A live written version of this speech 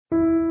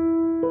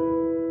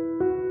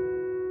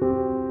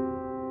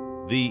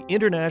The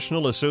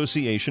International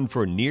Association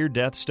for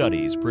Near-Death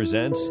Studies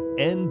presents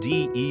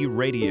NDE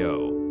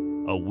Radio,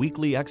 a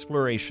weekly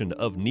exploration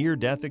of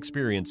near-death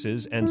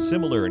experiences and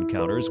similar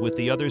encounters with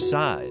the other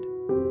side.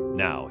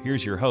 Now,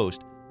 here's your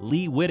host,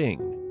 Lee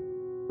Witting.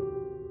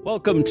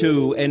 Welcome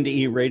to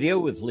NDE Radio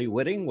with Lee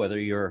Witting, whether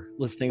you're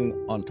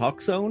listening on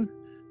TalkZone,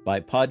 by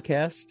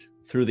podcast,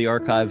 through the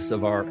archives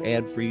of our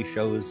ad-free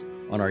shows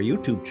on our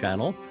YouTube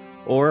channel,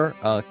 or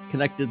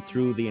connected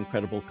through the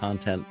incredible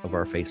content of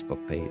our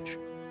Facebook page.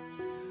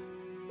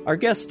 Our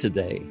guest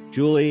today,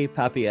 Julie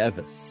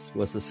Papievis,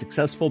 was a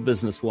successful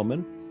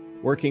businesswoman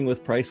working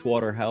with Price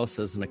Waterhouse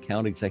as an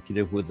account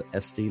executive with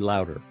Estee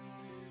Lauder.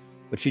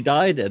 But she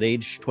died at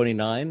age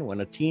 29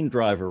 when a teen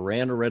driver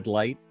ran a red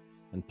light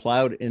and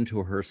plowed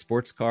into her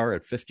sports car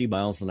at 50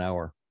 miles an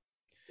hour.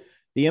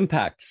 The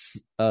impact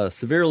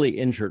severely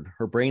injured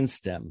her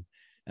brainstem,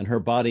 and her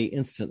body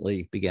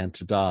instantly began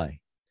to die.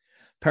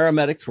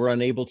 Paramedics were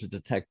unable to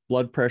detect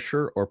blood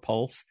pressure or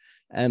pulse,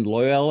 and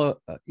Loyola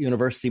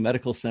University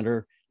Medical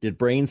Center did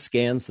brain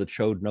scans that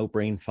showed no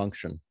brain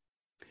function.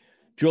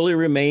 Julie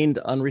remained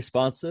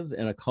unresponsive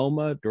in a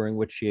coma during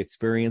which she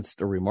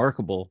experienced a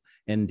remarkable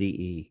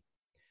NDE.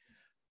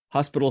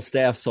 Hospital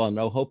staff saw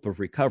no hope of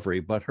recovery,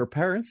 but her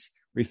parents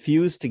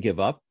refused to give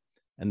up,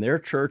 and their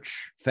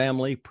church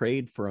family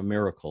prayed for a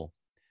miracle.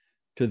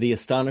 To the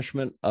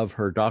astonishment of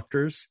her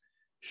doctors,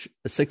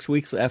 6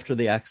 weeks after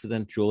the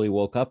accident, Julie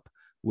woke up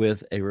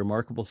with a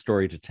remarkable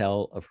story to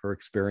tell of her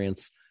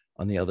experience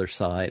on the other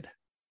side.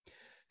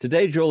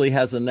 Today, Julie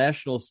has a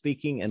national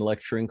speaking and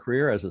lecturing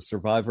career as a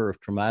survivor of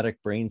traumatic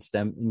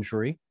brainstem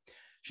injury.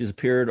 She's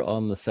appeared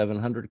on the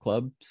 700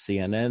 Club,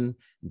 CNN,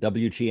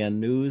 WGN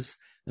News,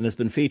 and has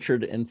been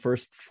featured in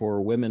First for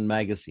Women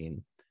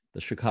magazine, the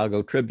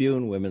Chicago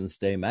Tribune, Women's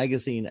Day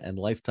magazine, and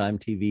Lifetime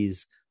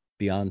TV's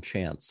Beyond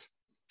Chance.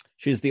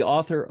 She's the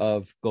author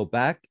of Go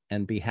Back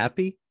and Be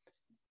Happy,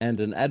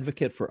 and an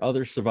advocate for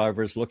other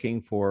survivors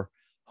looking for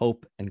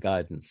hope and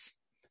guidance.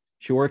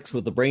 She works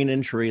with the Brain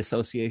Injury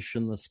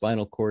Association, the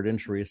Spinal Cord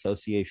Injury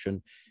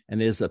Association,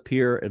 and is a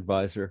peer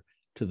advisor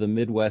to the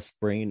Midwest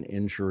Brain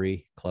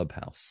Injury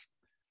Clubhouse.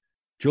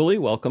 Julie,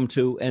 welcome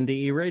to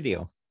NDE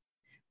Radio.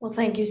 Well,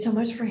 thank you so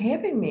much for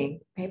having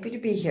me. Happy to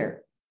be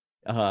here.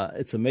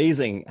 It's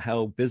amazing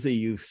how busy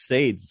you've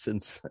stayed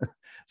since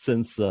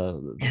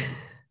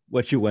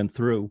what you went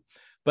through.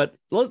 But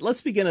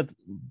let's begin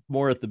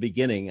more at the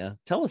beginning.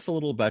 Tell us a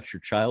little about your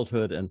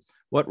childhood and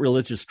what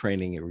religious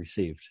training you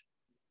received.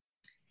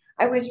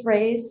 I was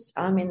raised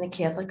in the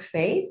Catholic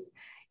faith,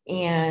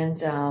 and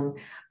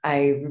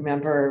I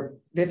remember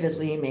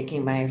vividly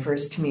making my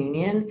first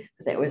communion.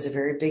 That was a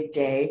very big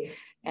day,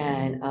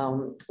 and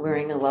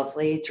wearing a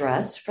lovely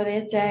dress for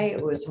that day.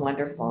 It was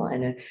wonderful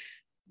and a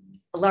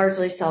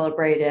largely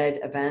celebrated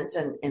event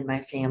in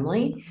my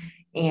family.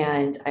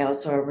 And I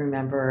also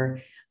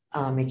remember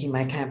making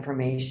my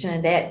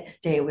confirmation. That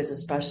day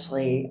was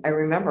I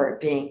remember it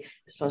being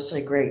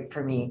especially great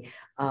for me,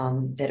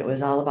 that it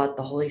was all about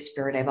the Holy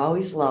Spirit. I've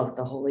always loved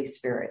the Holy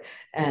Spirit.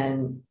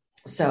 And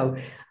so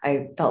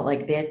I felt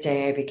like that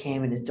day I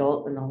became an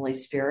adult in the Holy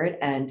Spirit,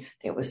 and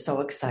it was so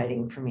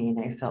exciting for me. And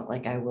I felt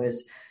like I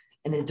was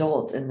an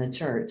adult in the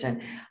church.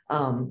 And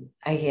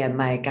I had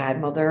my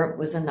godmother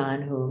was a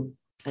nun who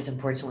has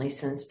unfortunately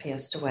since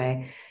passed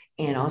away.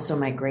 And also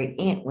my great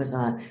aunt was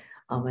a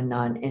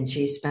nun,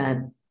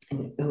 and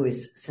who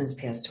has since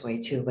passed away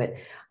too, but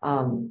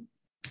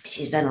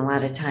she spent a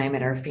lot of time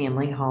at our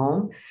family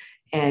home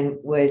and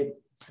would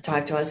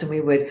talk to us, and we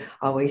would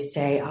always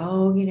say,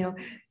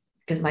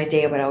 because my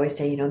dad would always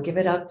say, give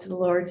it up to the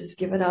Lord, just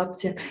give it up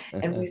to him.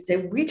 And we say,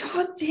 we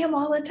talk to him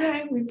all the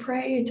time. We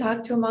pray and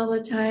talk to him all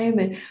the time,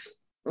 and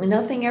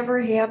nothing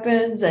ever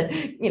happens.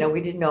 And,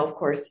 we didn't know, of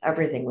course,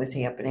 everything was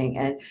happening.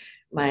 And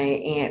my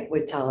aunt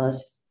would tell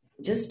us,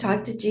 just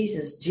talk to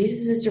Jesus.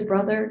 Jesus is your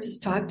brother.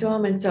 Just talk to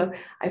him. And so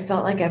I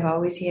felt like I've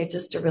always had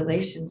just a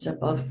relationship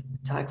of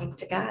talking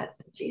to God,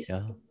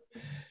 Jesus.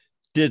 Yeah.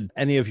 Did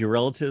any of your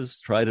relatives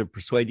try to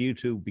persuade you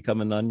to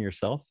become a nun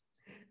yourself?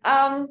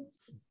 Yeah,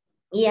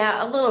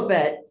 a little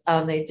bit.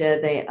 They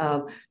did. They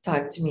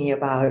talked to me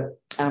about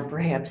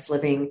perhaps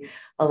living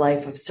a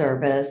life of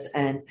service.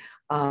 And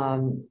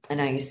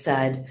I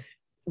said,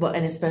 well,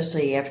 and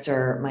especially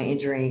after my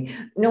injury,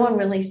 no one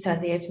really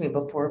said that to me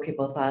before.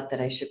 People thought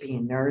that I should be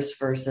a nurse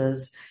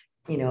versus,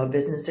 a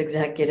business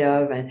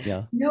executive.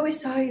 And we always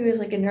saw you as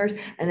like a nurse.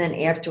 And then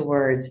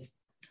afterwards,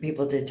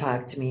 people did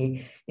talk to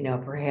me,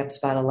 perhaps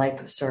about a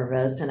life of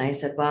service. And I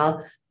said,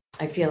 well,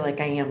 I feel like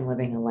I am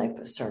living a life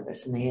of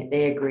service. And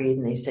they agreed,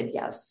 and they said,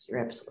 yes, you're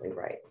absolutely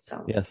right.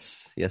 So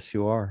yes,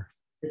 you are.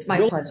 It's my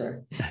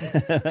pleasure.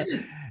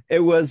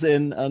 It was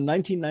in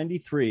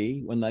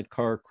 1993 when that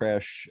car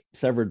crash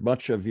severed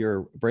much of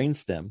your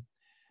brainstem.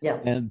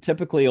 Yes. And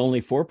typically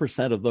only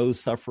 4% of those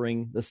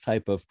suffering this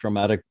type of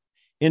traumatic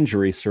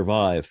injury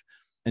survive.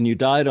 And you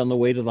died on the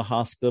way to the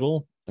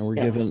hospital, and were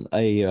given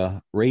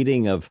a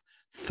rating of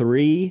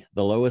 3,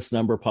 the lowest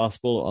number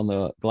possible on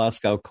the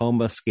Glasgow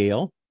Coma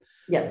scale.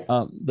 Yes.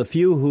 The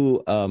few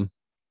who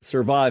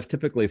survive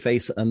typically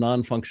face a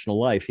non-functional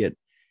life, yet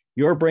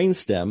your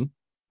brainstem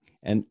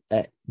and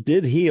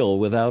did heal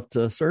without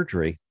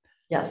surgery.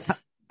 Yes.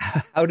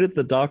 How did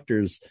the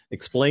doctors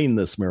explain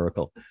this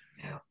miracle?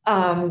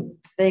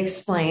 They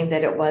explained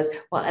that it was,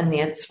 well, and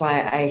that's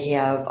why I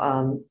have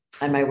on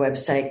my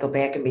website, go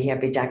back and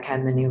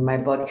behappy.com, the name of my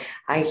book,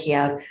 I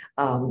have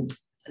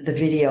the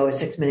video, a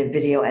 6-minute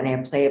video, and I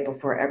play it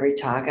before every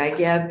talk I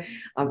give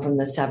from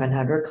the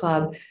 700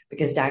 Club,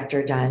 because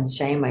Dr. Don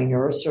Shea, my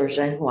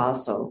neurosurgeon, who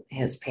also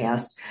has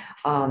passed,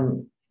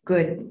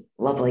 good,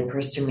 lovely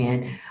Christian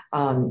man,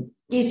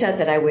 he said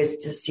that I was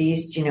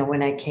deceased,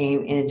 when I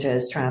came into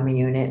his trauma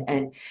unit,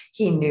 and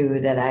he knew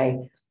that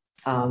I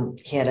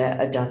had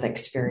a death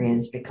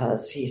experience,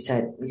 because he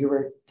said, you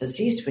were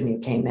deceased when you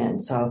came in.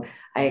 So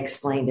I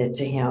explained it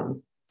to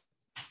him,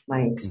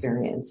 my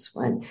experience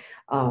when,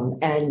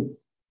 and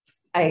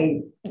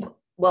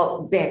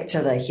back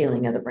to the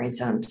healing of the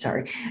brainstem, I'm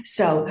sorry.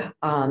 So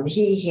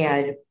he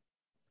had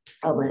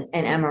an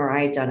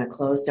MRI done, a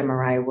closed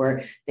MRI,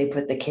 where they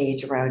put the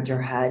cage around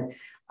your head.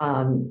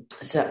 And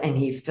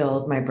he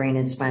filled my brain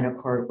and spinal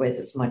cord with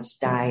as much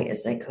dye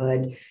as I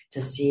could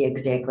to see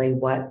exactly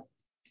what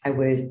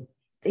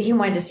he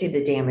wanted to see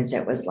the damage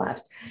that was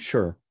left.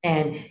 Sure.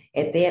 And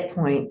at that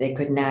point, they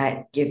could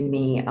not give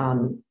me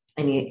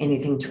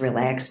anything to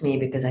relax me,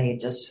 because I had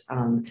just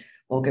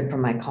woken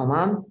from my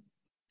coma.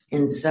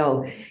 And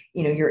so,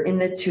 you're in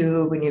the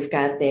tube and you've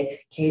got the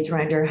cage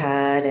around your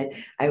head. And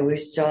I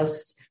was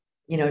just,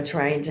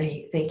 trying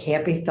to think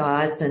happy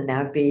thoughts and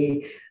not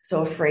be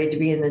so afraid to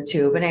be in the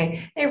tube. And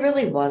I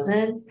really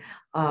wasn't.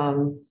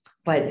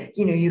 But,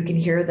 you can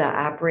hear the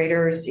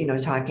operators,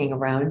 talking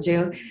around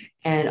you.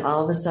 And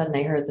all of a sudden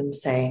I heard them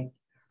say,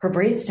 her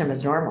brainstem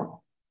is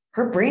normal.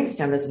 Her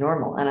brainstem is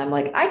normal. And I'm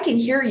like, I can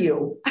hear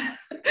you.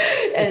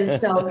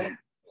 And so,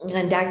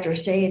 and Dr.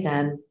 Shea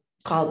then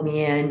called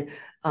me in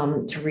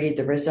to read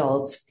the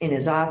results in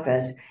his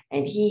office.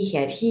 And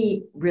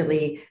he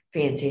really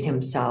fancied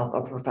himself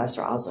a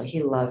professor also.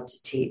 He loved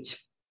to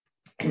teach.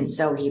 And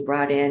so he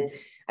brought in,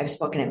 I've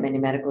spoken at many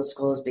medical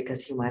schools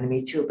because he wanted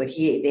me to, but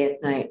he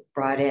that night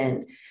brought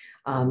in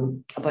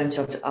a bunch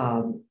of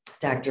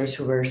doctors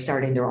who were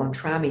starting their own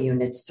trauma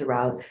units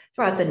throughout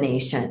the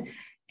nation.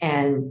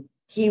 And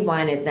he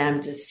wanted them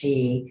to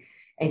see,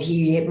 and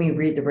he had me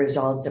read the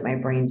results, that my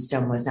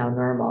brainstem was now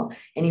normal.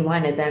 And he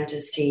wanted them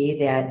to see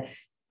that,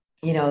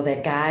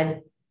 that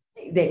God,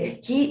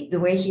 the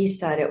way he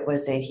said it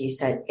was that he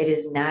said, it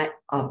is not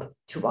up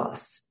to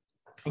us.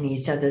 And he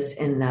said this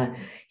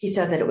he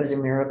said that it was a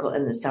miracle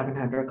in the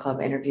 700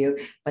 Club interview.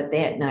 But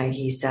that night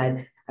he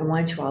said, I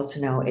want you all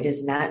to know it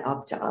is not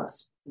up to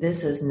us.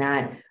 This is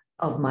not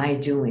of my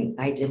doing.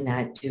 I did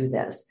not do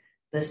this.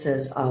 This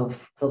is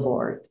of the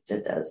Lord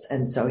did this.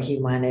 And so he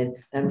wanted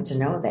them to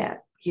know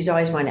that. He's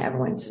always wanted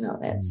everyone to know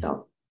that.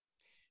 So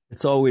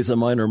it's always a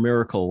minor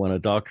miracle when a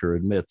doctor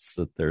admits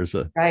that there's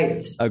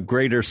a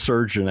greater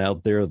surgeon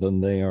out there than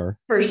they are.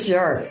 For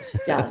sure.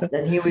 Yes.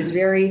 And he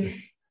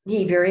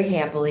very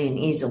happily and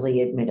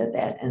easily admitted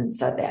that and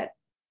said that.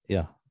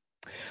 Yeah.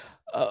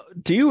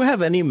 Do you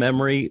have any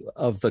memory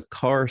of the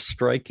car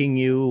striking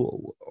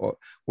you,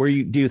 or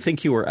do you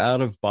think you were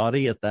out of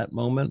body at that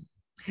moment?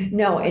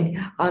 No. And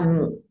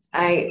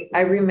I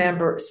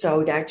remember,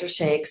 so Dr.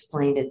 Shea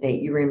explained it, that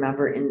you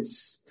remember in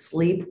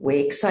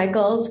sleep-wake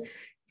cycles,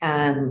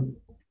 and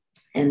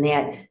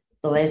that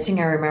the last thing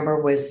I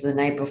remember was the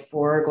night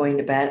before going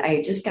to bed. I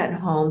had just gotten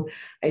home.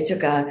 I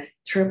took a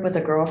trip with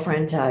a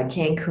girlfriend to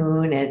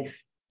Cancun, and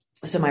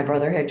so my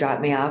brother had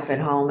dropped me off at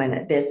home,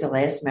 and that's the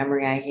last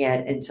memory I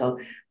had until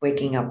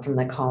waking up from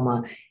the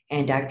coma.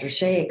 And Dr.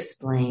 Shea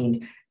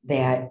explained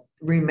that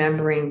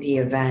remembering the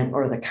event,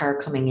 or the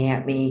car coming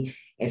at me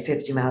at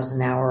 50 miles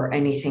an hour, or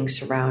anything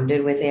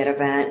surrounded with that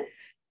event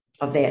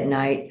of that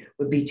night,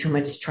 would be too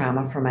much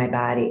trauma for my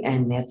body.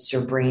 And that's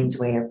your brain's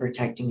way of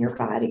protecting your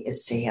body,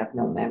 is to have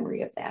no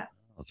memory of that.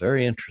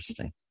 Very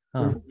interesting.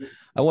 Huh. Mm-hmm.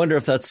 I wonder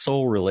if that's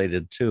soul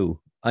related too.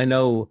 I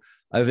know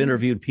I've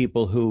interviewed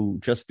people who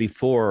just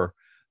before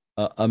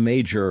a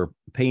major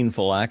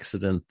painful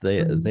accident,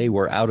 they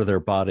were out of their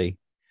body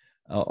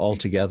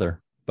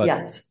altogether. But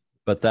yes.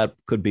 But that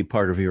could be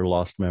part of your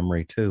lost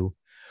memory too.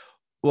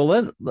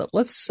 Well,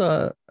 let's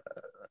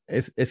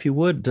if you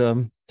would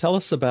tell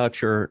us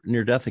about your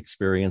near-death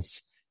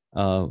experience,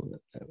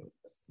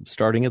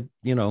 starting at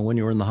when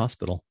you were in the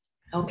hospital.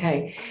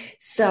 Okay,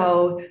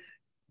 so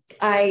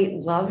I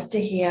love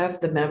to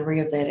have the memory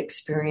of that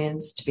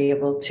experience to be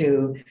able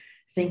to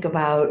think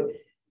about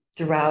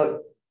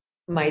throughout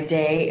my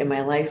day and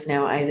my life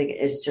now. I think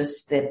it's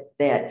just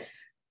that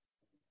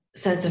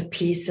sense of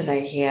peace that I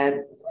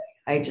had.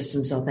 I just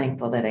am so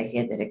thankful that I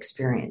had that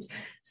experience.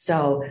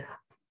 So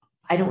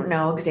I don't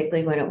know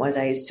exactly when it was.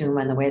 I assume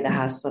on the way to the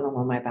hospital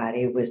when my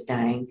body was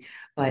dying.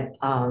 But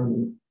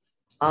all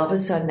of a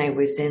sudden I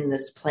was in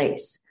this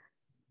place.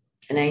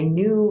 And I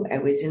knew I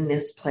was in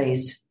this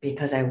place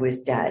because I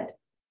was dead.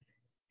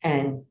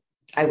 And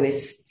I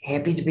was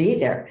happy to be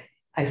there.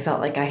 I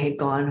felt like I had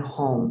gone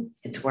home.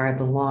 It's where I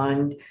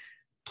belonged.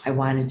 I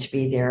wanted to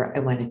be there. I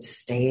wanted to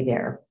stay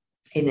there.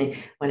 And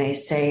when I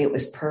say it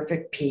was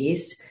perfect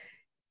peace,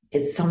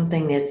 it's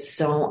something that's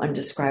so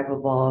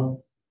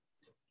undescribable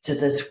to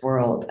this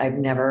world. I've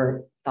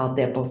never felt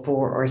that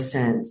before or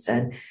since.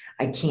 And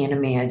I can't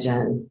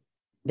imagine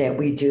that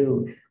we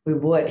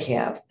would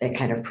have that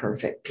kind of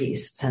perfect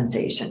peace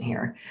sensation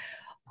here.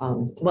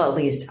 Well, at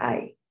least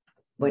I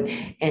would.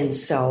 And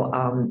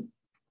so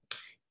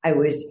I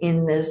was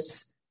in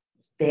this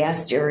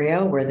vast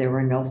area where there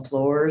were no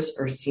floors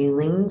or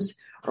ceilings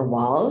or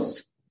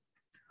walls,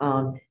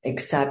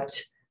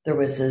 except there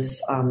was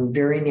this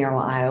very narrow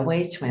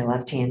aisleway to my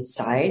left-hand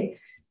side,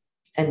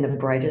 and the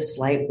brightest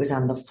light was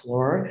on the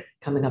floor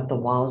coming up the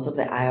walls of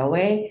the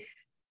aisleway.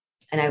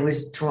 And I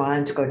was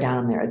drawn to go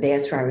down there.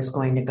 That's where I was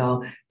going to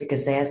go,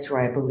 because that's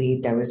where I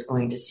believed I was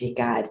going to see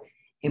God.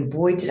 And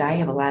boy, did I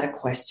have a lot of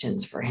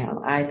questions for him.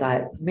 I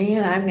thought,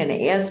 man, I'm going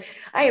to ask.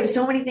 I have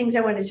so many things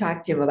I want to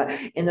talk to him about.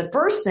 And the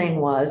first thing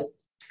was,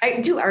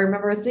 I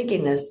remember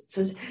thinking this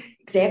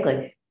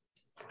exactly.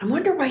 I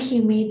wonder why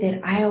he made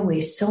that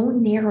aisleway so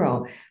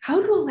narrow.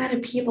 How do a lot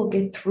of people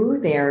get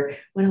through there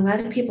when a lot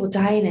of people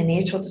die in a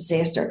natural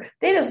disaster?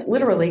 That is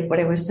literally what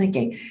I was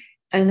thinking.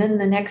 And then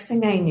the next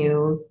thing I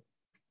knew,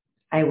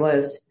 I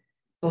was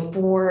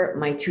before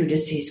my two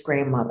deceased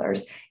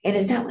grandmothers. And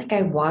it's not like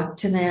I walked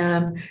to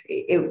them.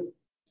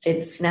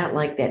 It's not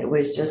like that. It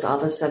was just all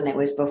of a sudden I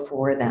was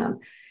before them.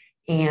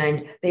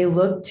 And they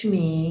looked to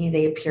me,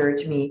 they appeared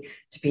to me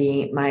to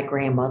be my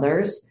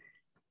grandmothers,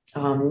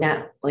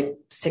 not like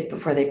sick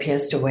before they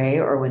passed away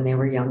or when they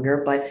were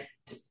younger, but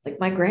like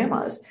my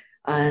grandmas.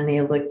 And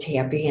they looked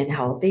happy and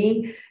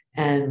healthy,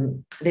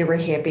 and they were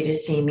happy to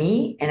see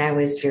me. And I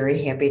was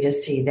very happy to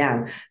see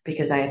them,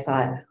 because I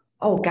thought,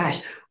 oh gosh,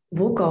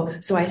 we'll go.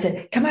 So I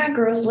said, come on,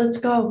 girls, let's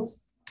go.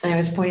 And I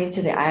was pointing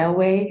to the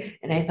aisleway,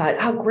 and I thought,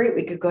 how great,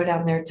 we could go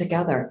down there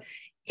together.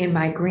 And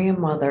my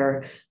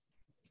grandmother,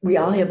 we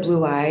all had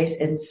blue eyes.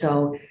 And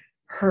so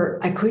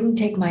I couldn't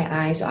take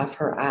my eyes off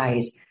her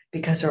eyes,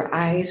 because her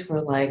eyes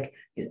were like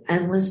these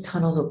endless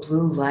tunnels of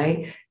blue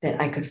light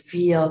that I could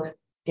feel.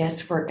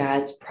 That's where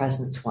God's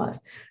presence was.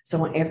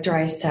 So after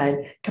I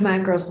said, come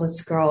on, girls,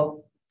 let's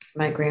go,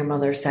 my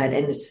grandmother said,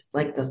 and it's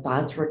like the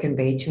thoughts were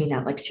conveyed to me,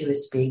 not like she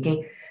was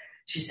speaking.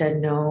 She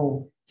said,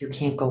 no, you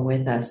can't go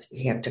with us.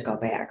 We have to go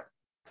back.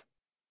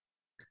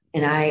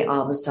 And I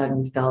all of a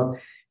sudden felt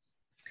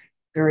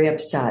very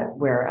upset,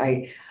 where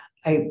I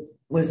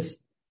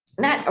was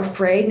not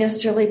afraid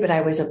necessarily, but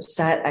I was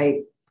upset.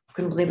 I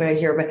couldn't believe what I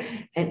hear. But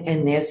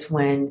and that's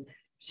when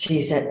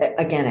she said,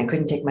 again, I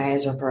couldn't take my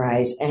eyes off her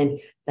eyes. And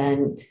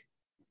then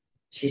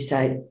she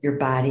said, your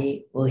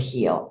body will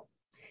heal.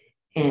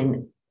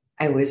 And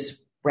I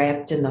was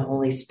wrapped in the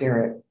Holy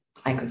Spirit.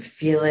 I could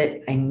feel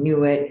it. I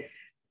knew it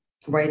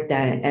right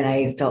then. And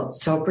I felt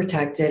so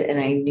protected, and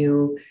I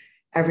knew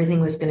everything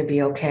was going to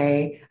be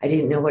okay. I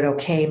didn't know what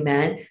okay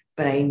meant,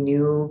 but I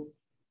knew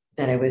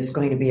that I was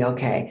going to be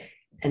okay.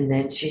 And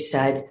then she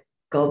said,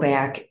 go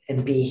back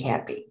and be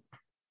happy.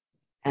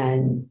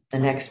 And the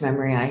next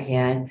memory I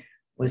had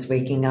was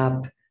waking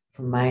up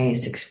from my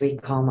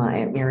 6-week coma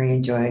at Mary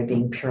and Joy,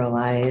 being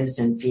paralyzed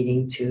and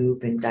feeding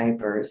tube and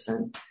diapers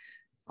and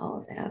all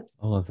of that.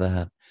 All of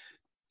that.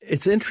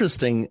 It's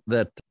interesting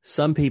that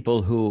some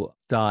people who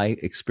die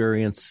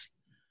experience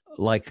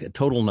like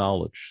total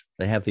knowledge.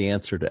 They have the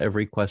answer to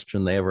every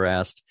question they ever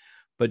asked.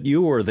 But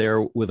you were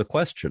there with a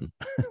question,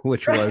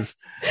 which was,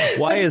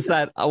 why is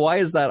that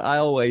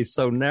aisleway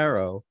so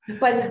narrow?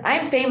 But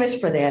I'm famous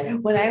for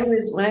that. When I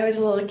was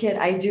a little kid,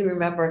 I do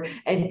remember,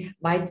 and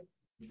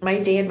my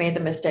dad made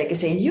the mistake of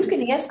saying, you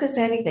can ask us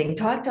anything,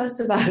 talk to us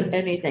about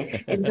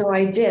anything. And so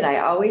I did. I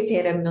always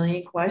had a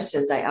million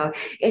questions.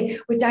 And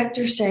with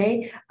Dr.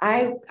 Shea,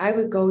 I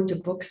would go to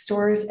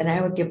bookstores and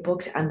I would get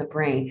books on the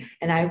brain,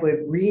 and I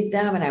would read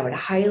them, and I would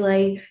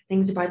highlight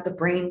things about the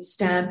brain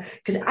stem.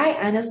 Because I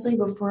honestly,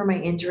 before my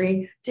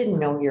injury, didn't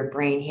know your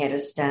brain had a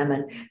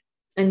stem.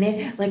 And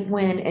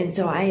then,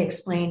 so I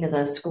explained to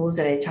the schools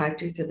that I talked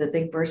to through the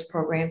Think First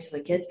program to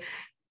the kids.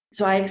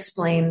 So I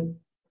explained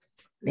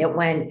that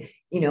when,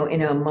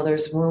 in a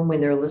mother's womb,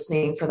 when they're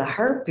listening for the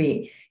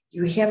heartbeat,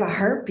 you have a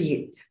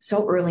heartbeat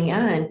so early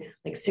on,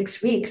 like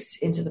 6 weeks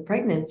into the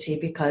pregnancy,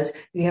 because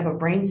you have a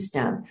brain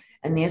stem.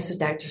 And that's what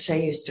Dr.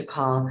 Shea used to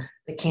call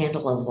the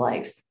candle of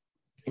life.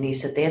 And he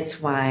said,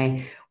 that's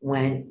why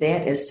when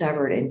that is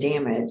severed and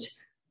damaged,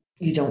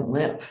 you don't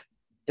live.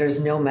 There's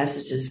no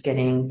messages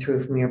getting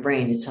through from your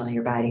brain to tell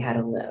your body how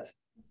to live.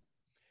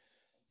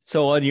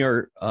 So on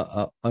your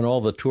on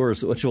all the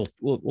tours, which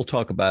we'll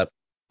talk about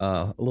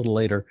a little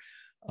later,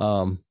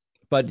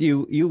 but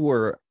you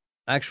were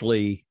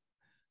actually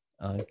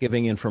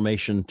giving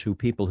information to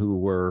people who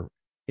were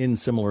in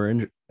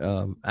similar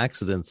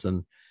accidents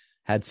and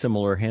had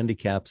similar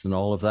handicaps and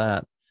all of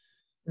that.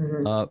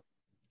 Mm-hmm.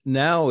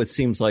 Now it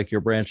seems like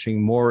you're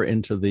branching more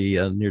into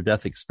the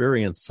near-death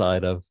experience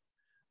side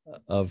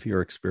of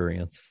your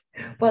experience.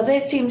 Well,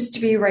 that seems to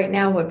be right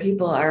now what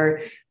people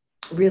are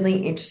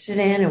really interested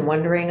in and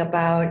wondering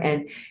about.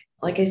 And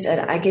like I said,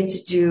 I get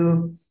to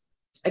do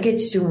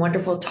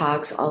wonderful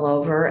talks all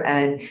over.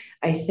 And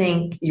I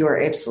think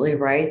you're absolutely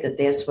right that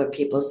that's what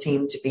people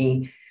seem to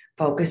be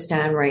focused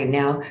on right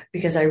now,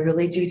 because I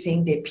really do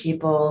think that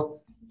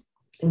people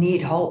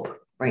need hope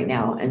right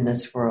now in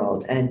this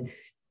world and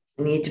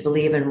need to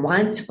believe and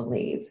want to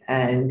believe.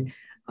 And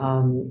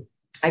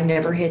I've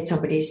never had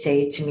somebody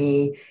say to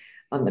me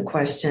on the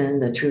question,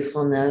 the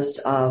truthfulness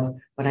of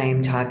what I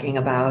am talking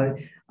about,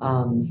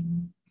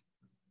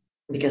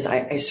 because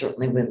I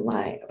certainly wouldn't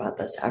lie about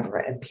this ever.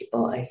 And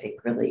people, I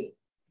think, really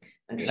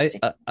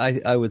understand.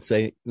 I would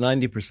say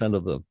 90%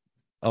 of the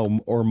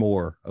or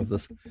more of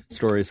the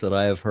stories that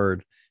I have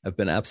heard have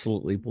been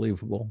absolutely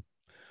believable.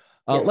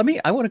 I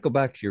want to go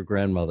back to your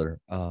grandmother.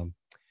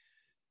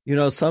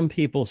 Some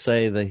people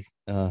say they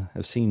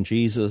have seen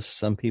Jesus.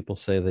 Some people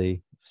say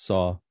they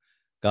saw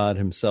God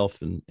himself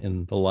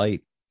in the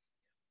light,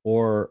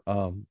 or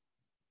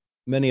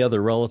many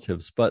other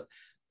relatives. But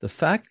the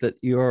fact that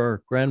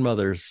your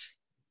grandmother's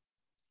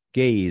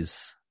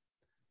gaze,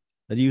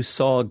 that you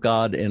saw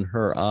God in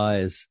her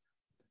eyes,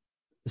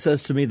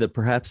 says to me that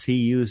perhaps he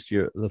used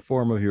the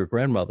form of your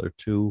grandmother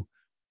to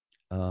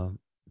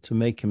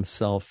make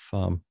himself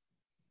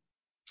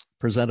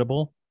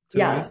presentable to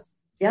Yes.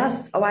 you.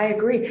 Yes. Oh, I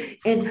agree.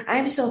 And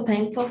I'm so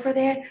thankful for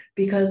that,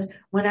 because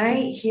when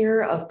I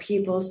hear of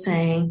people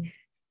saying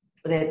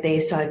that they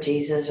saw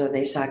Jesus or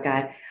they saw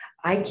God,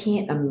 I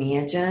can't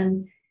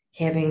imagine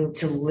having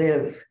to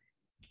live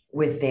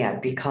with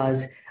that,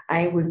 because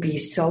I would be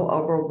so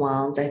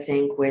overwhelmed, I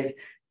think, with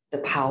the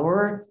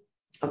power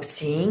of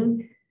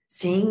seeing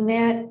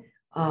that,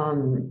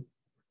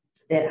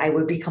 that I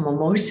would become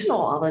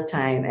emotional all the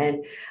time.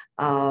 And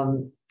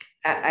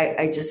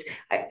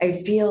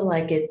I feel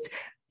like it's,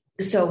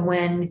 so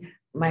when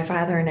my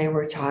father and I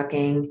were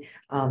talking,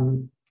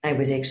 I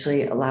was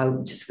actually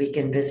allowed just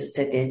weekend visits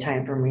at that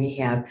time from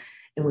rehab.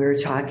 And we were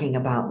talking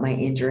about my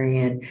injury,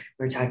 and we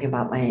were talking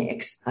about my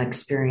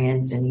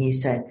experience. And he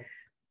said,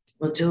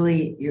 well,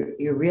 Julie,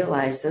 you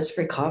realize this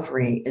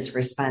recovery is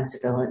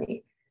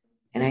responsibility.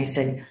 And I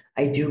said,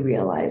 I do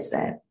realize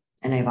that.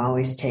 And I've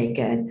always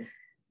taken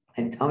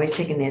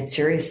that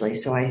seriously.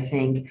 So I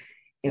think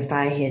if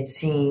I had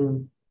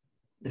seen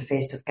the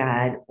face of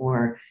God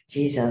or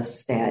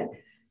Jesus, that,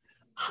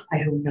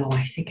 I don't know,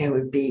 I think I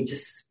would be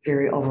just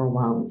very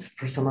overwhelmed.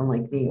 For someone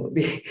like me, it would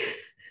be,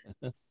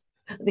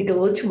 I think, a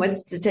little too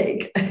much to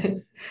take.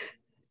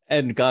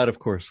 And God, of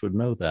course, would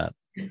know that.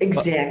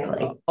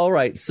 Exactly. All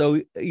right.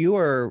 So you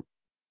are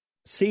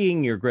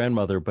seeing your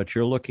grandmother, but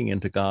you're looking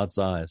into God's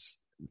eyes.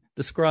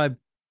 Describe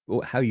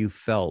how you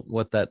felt,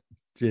 what that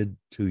did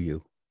to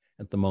you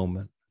at the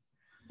moment.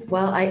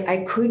 Well,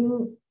 I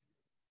couldn't,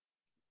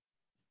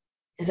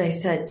 as I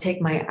said,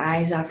 take my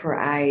eyes off her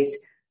eyes,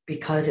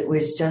 because it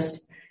was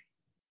just,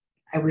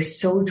 I was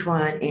so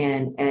drawn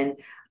in, and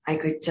I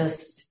could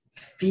just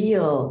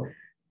feel,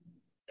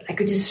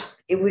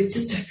 it was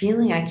just a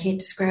feeling I can't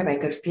describe. I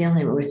could feel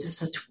him. It was just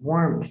such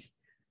warmth.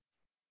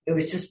 It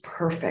was just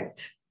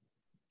perfect.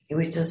 It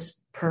was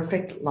just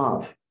perfect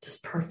love,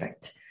 just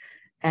perfect.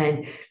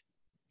 And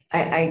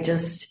I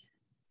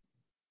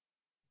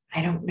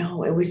don't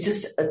know. It was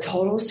just a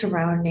total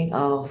surrounding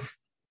of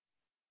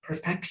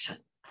perfection.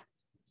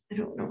 I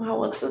don't know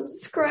how else to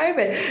describe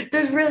it.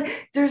 There's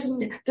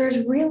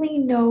really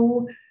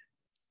no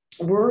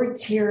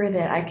words here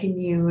that I can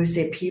use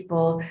that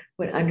people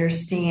would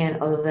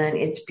understand, other than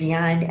it's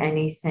beyond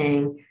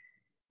anything,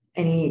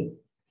 any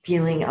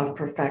feeling of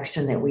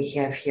perfection that we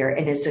have here.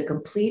 And it's a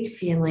complete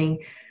feeling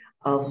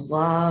of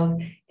love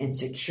and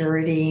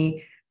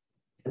security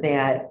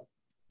that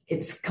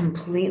it's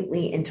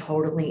completely and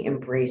totally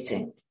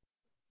embracing.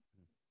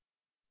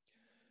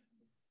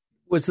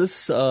 Was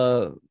this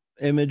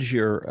image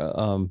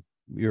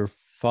your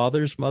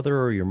father's mother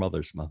or your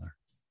mother's mother?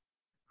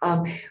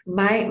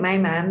 My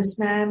mom's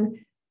mom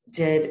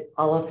did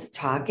all of the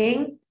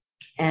talking,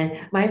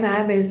 and my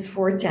mom is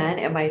 4'10",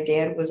 and my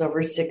dad was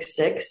over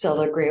 6'6", so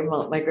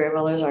my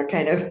grandmothers are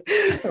kind of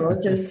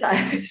relative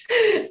size.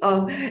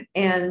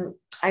 And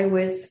I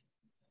was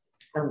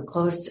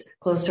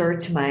closer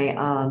to my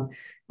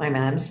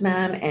mom's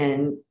mom,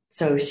 and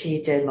so she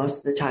did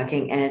most of the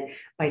talking. And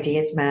my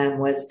dad's mom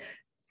was,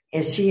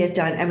 as she had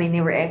done, I mean,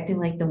 they were acting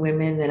like the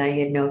women that I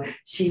had known.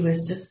 She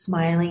was just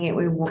smiling at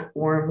me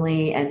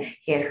warmly, and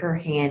had her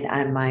hand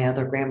on my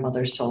other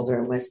grandmother's shoulder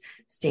and was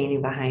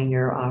standing behind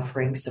her,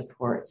 offering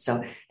support.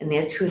 So, and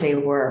that's who they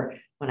were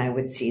when I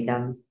would see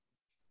them.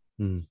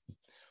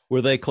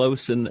 Were they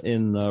close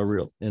in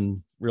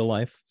real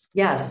life?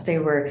 Yes, they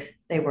were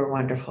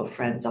wonderful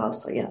friends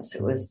also. Yes,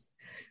 it was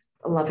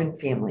a loving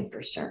family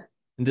for sure.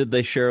 And did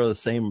they share the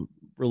same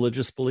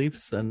religious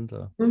beliefs? And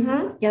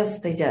Yes,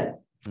 they did.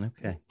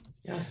 Okay.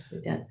 Yes, they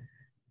did.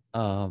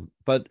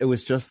 But it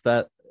was just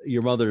that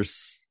your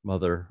mother's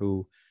mother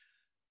who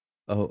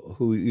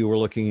you were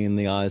looking in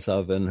the eyes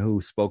of and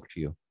who spoke to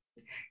you.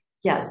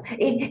 Yes.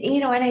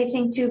 And I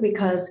think too,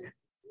 because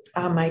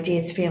my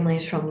dad's family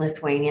is from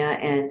Lithuania.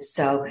 And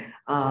so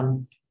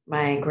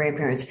my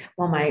grandparents,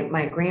 well,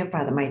 my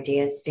grandfather, my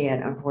dad's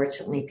dad,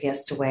 unfortunately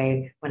passed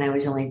away when I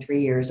was only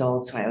 3 years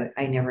old. So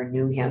I never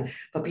knew him.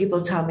 But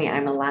people tell me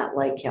I'm a lot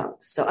like him.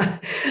 So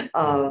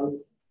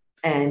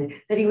and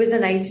that he was a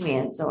nice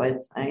man. So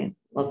I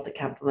love the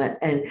compliment.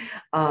 And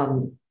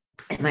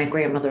my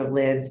grandmother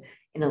lived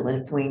in a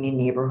Lithuanian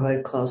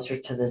neighborhood closer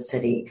to the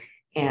city.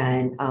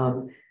 And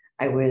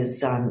I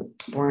was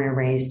born and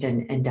raised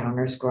in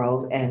Downers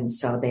Grove. And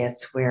so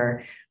that's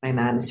where my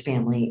mom's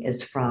family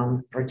is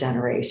from for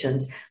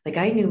generations. Like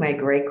I knew my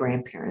great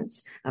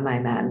grandparents on my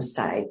mom's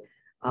side.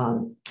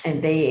 And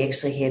they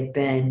actually had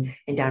been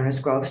in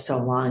Downers Grove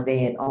so long, they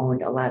had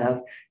owned a lot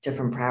of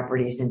different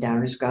properties in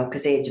Downers Grove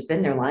because they had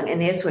been there long. And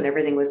that's when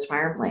everything was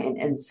farmland.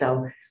 And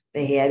so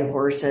they had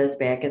horses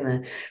back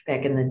in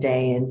the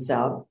day. And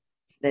so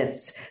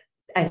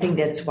I think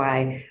that's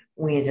why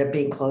we ended up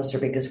being closer,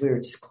 because we were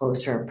just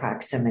closer in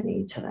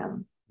proximity to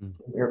them when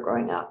we were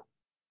growing up.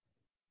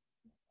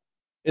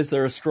 Is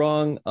there a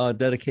strong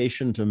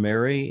dedication to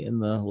Mary in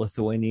the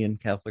Lithuanian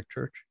Catholic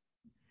Church?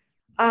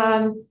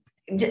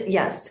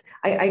 Yes.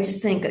 I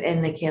just think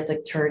in the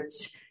Catholic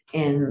Church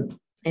in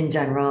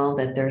general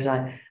that there's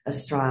a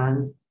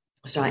strong,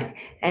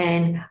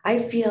 and I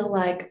feel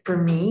like for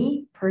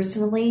me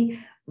personally,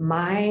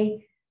 my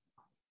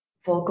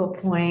focal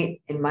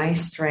point and my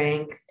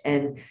strength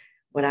and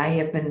what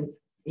I've been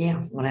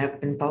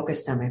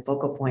focused on, my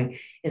focal point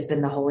has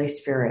been the Holy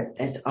Spirit.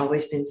 That's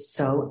always been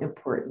so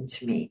important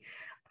to me.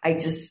 I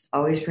just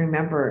always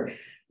remember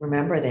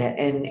that.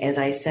 And as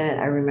I said,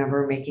 I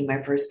remember making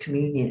my first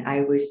communion.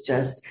 I was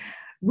just,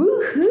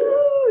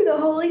 woohoo, the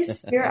Holy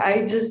Spirit.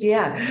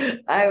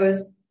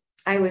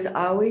 I was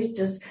always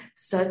just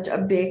such a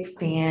big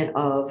fan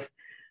of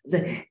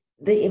the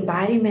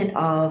embodiment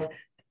of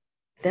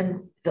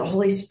them, the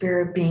Holy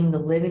Spirit being the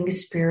living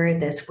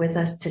Spirit that's with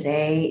us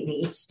today and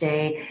each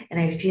day. And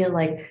I feel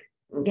like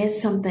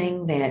it's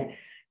something that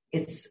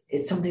it's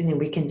something that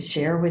we can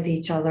share with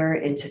each other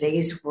in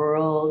today's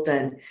world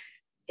and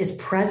is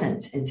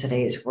present in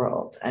today's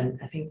world. And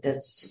I think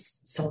that's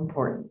just so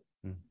important.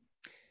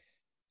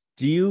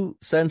 Do you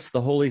sense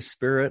the Holy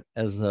Spirit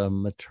as a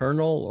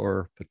maternal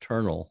or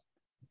paternal?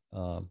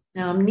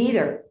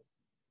 Neither.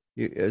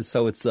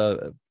 So it's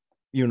a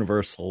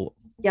universal.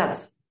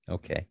 Yes.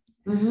 Okay.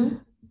 Mm-hmm.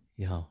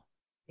 Yeah.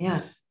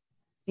 Yeah.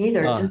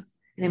 Neither. Just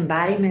an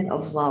embodiment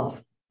of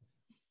love.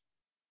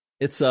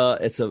 It's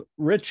a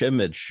rich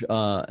image.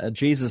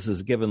 Jesus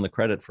is given the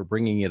credit for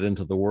bringing it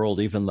into the world,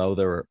 even though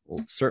there are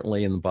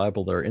certainly in the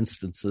Bible there are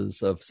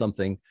instances of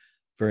something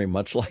very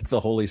much like the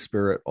Holy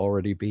Spirit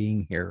already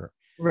being here,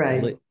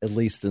 right? At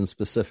least in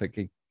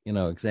specific,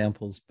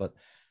 examples. But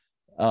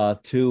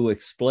to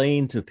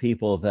explain to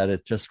people that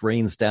it just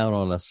rains down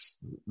on us,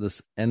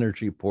 this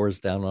energy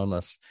pours down on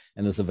us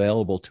and is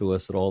available to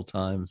us at all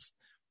times,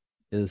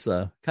 is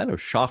kind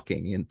of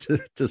shocking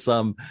to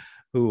some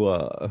who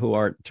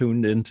aren't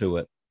tuned into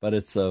it. But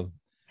it's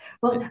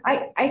well,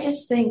 I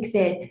just think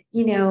that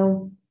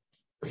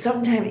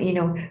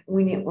sometimes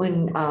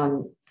when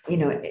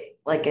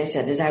like I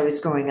said, as I was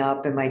growing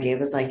up, and my dad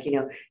was like,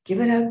 give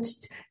it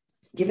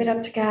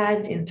up to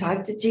God and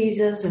talk to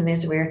Jesus, and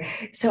this where.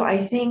 So I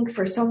think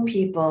for some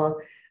people,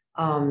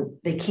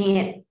 they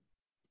can't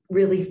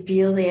really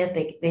feel that,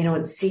 they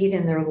don't see it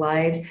in their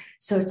lives.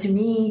 So to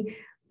me,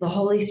 the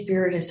Holy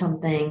Spirit is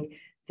something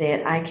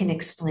that I can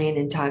explain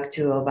and talk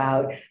to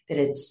about, that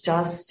it's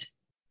just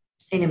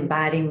an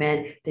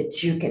embodiment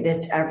that's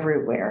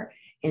everywhere.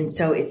 And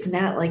so it's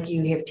not like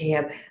you have to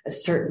have a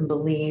certain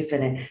belief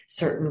in a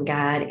certain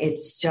God.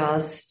 It's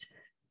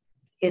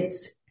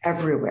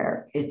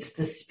everywhere. It's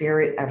the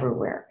Spirit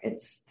everywhere.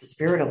 It's the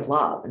Spirit of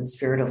love and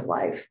Spirit of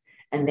life.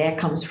 And that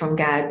comes from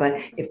God.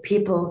 But if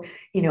people,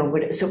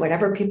 so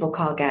whatever people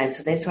call God,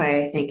 so that's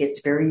why I think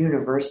it's very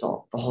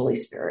universal, the Holy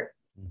Spirit.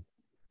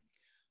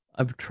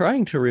 I'm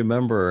trying to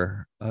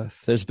remember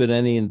if there's been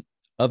any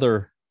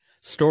other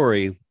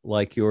story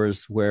like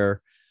yours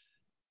where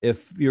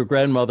if your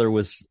grandmother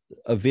was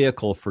a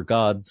vehicle for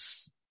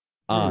God's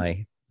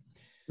eye,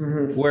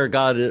 where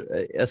God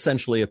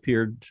essentially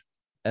appeared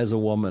as a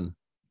woman.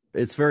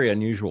 It's very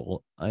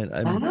unusual.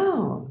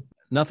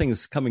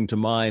 Nothing's coming to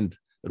mind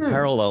that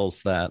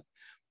parallels that.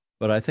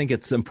 But I think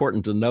it's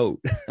important to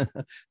note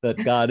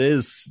that God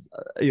is,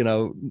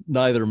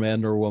 neither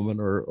man nor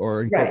woman,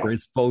 or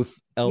incorporates both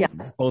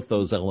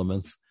those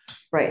elements.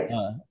 Right.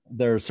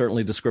 There are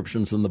certainly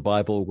descriptions in the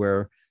Bible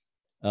where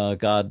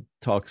God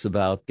talks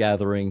about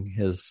gathering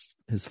his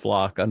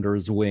flock under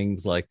his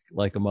wings, like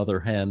a mother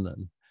hen,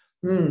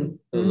 and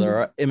so there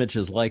are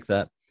images like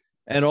that,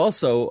 and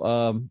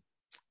also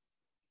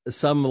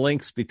some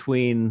links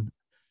between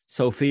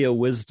Sophia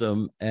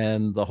wisdom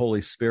and the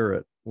Holy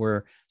Spirit,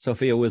 where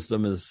Sophia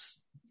wisdom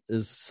is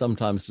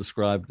sometimes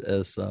described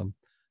as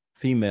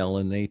female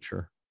in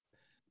nature.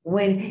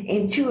 When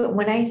I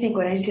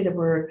see the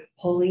word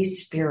Holy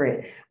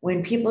Spirit,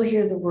 when people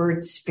hear the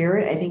word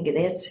Spirit, I think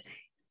that's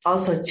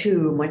also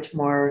too much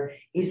more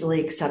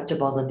easily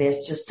acceptable, that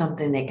that's just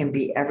something that can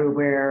be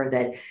everywhere,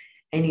 that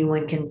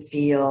anyone can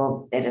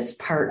feel, that it's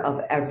part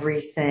of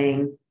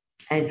everything.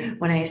 And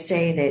when I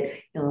say that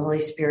the Holy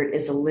Spirit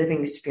is a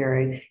living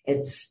Spirit,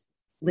 it's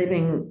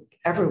living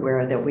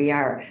everywhere that we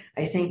are.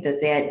 I think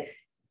that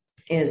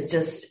is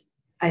just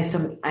I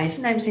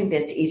sometimes think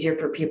that's easier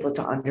for people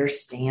to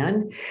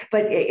understand,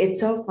 but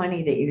it's so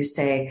funny that you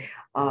say,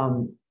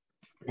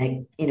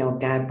 that,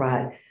 God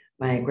brought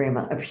my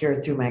grandma up here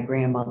through my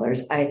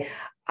grandmothers.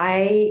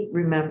 I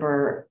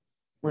remember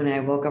when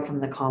I woke up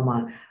from the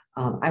coma,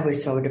 I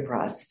was so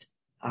depressed,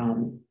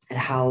 at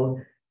how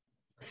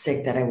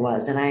sick that I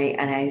was. And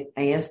I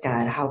asked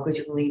God, how could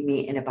you leave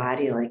me in a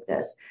body like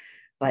this?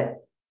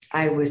 But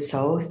I was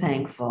so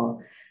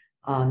thankful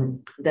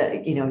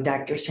that,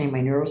 Dr. Shane, my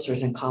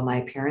neurosurgeon, called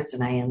my parents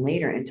and I in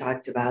later and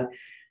talked about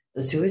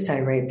the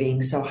suicide rate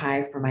being so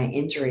high for my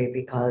injury,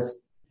 because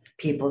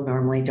people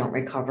normally don't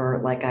recover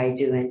like I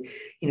do. And,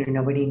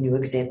 nobody knew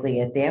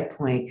exactly at that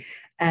point.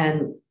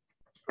 And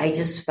I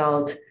just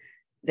felt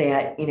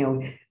that,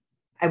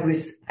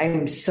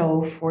 I'm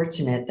so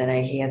fortunate that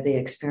I had the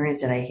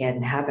experience that I had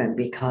in heaven,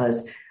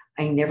 because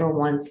I never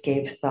once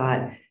gave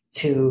thought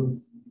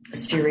to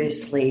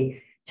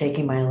seriously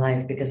taking my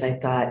life, because I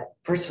thought,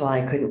 first of all,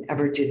 I couldn't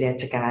ever do that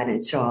to God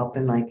and show up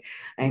and like,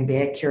 I'm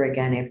back here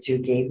again after you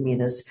gave me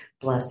this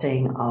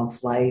blessing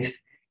of life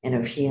and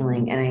of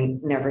healing. And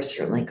I never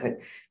certainly could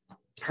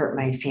hurt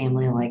my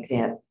family like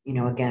that,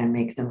 again, and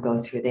make them go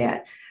through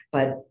that.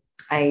 But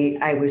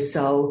I was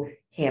so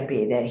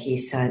happy that he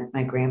sent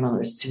my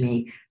grandmothers to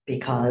me,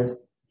 because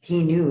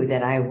he knew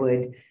that I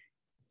would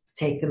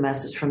take the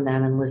message from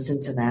them and listen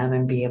to them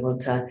and be able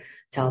to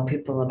tell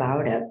people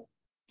about it.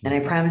 And I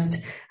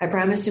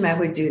promised him I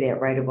would do that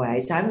right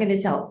away. So I'm going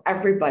to tell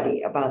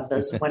everybody about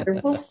this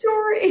wonderful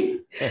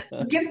story,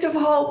 this gift of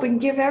hope, and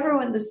give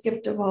everyone this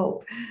gift of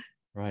hope.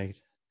 Right.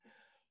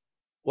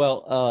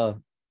 Well,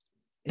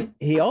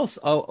 he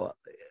also,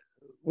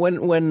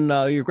 when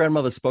your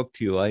grandmother spoke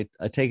to you, I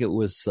take it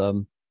was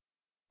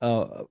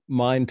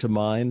mind to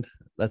mind.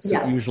 That's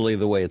usually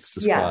the way it's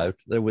described.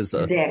 Yes, there was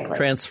a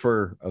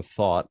transfer of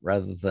thought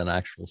rather than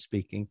actual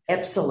speaking.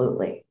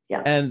 Absolutely.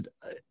 Yes.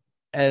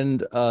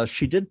 And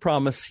she did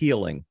promise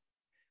healing,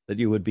 that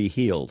you would be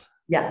healed.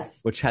 Yes.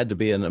 Which had to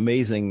be an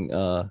amazing,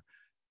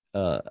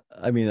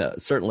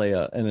 certainly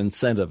an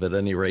incentive at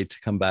any rate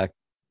to come back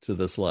to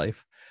this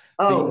life.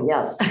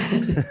 Yes.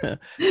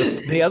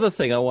 The other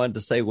thing I wanted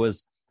to say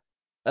was,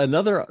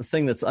 another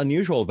thing that's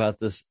unusual about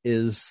this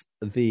is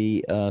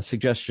the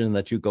suggestion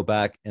that you go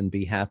back and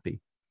be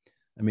happy.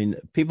 I mean,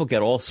 people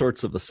get all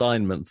sorts of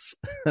assignments.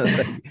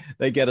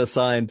 They get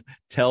assigned,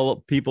 tell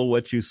people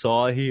what you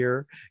saw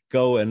here,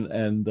 go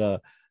and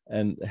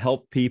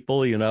help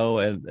people,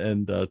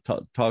 and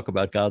talk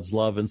about God's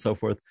love and so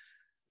forth.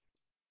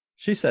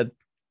 She said,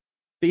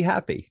 be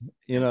happy.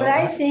 But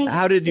I think,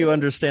 how did you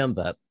understand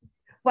that?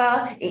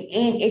 Well,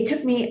 it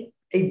took me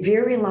a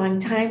very long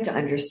time to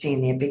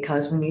understand that,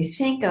 because when you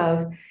think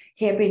of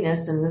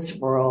happiness in this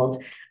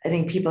world, I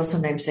think people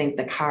sometimes think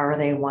the car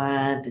they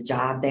want, the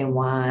job they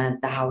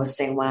want, the house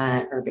they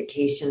want, or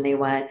vacation they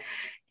want.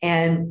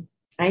 And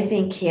I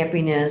think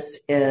happiness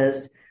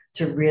is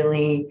to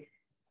really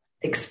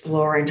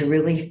explore and to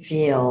really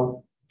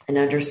feel and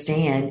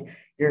understand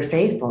your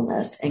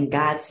faithfulness and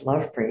God's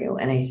love for you.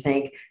 And I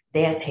think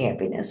that's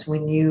happiness.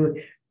 When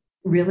you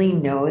really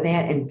know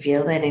that and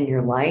feel that in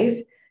your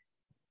life,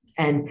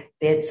 and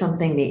that's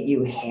something that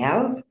you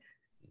have,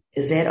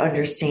 is that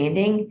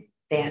understanding,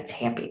 that's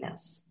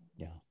happiness.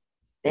 Yeah.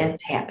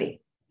 That's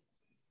happy.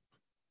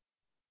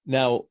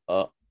 Now,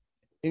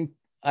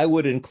 I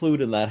would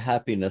include in that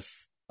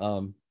happiness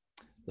the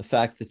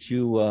fact that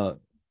you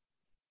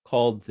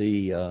called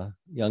the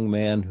young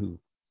man who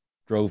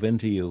drove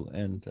into you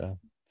and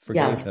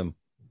forgave him.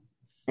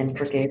 And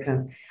forgave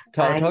him.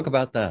 Talk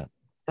about that.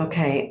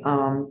 Okay.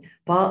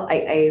 Well,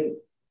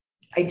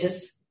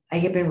 I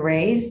have been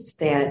raised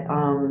that,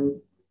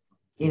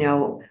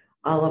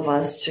 all of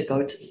us should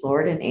go to the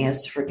Lord and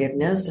ask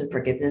forgiveness, and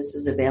forgiveness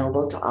is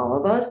available to all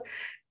of us.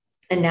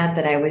 And not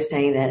that I was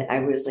saying that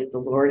I was like the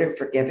Lord in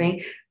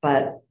forgiving,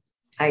 but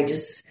I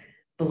just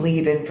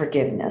believe in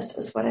forgiveness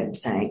is what I'm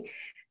saying.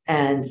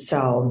 And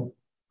so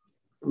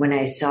when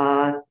I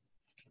saw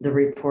the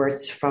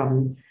reports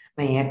from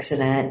my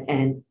accident,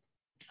 and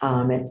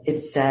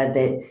it said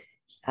that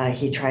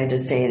he tried to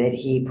say that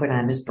he put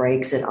on his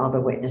brakes, and all the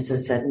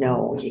witnesses said,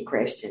 no, he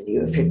crashed into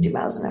you at 50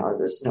 miles an hour.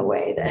 There's no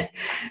way that.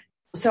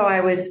 So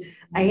I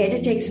had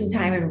to take some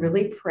time and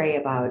really pray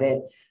about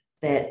it,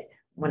 that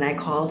when I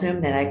called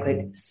him, that I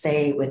could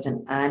say with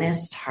an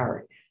honest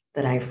heart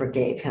that I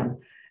forgave him.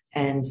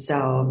 And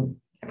so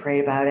I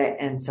prayed about it.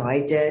 And so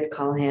I did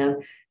call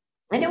him.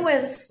 And it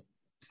was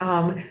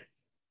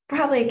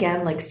probably,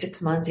 again, like 6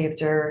 months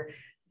after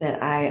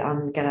that I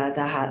got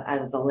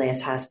out of the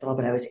last hospital,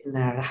 but I was in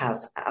and out of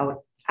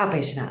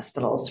outpatient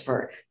hospitals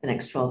for the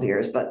next 12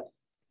 years, but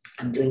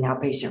I'm doing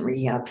outpatient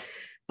rehab.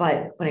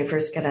 But when I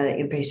first got out of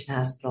the inpatient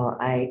hospital,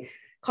 I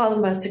called him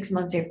about 6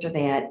 months after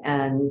that.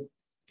 And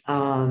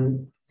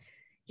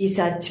he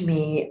said to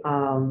me,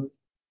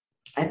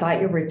 I thought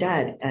you were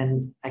dead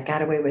and I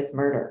got away with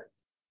murder.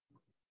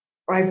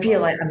 Or I feel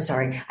like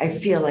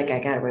I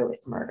got away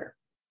with murder.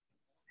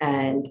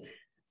 And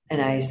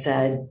I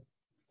said,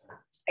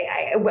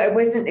 I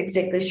wasn't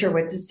exactly sure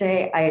what to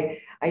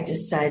say. I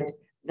just said,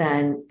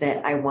 then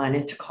that I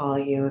wanted to call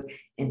you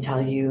and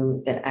tell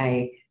you that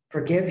I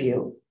forgive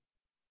you.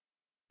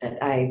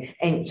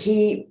 And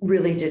he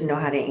really didn't know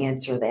how to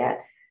answer that.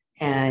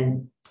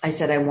 And I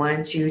said, I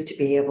want you to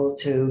be able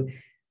to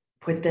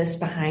put this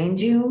behind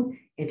you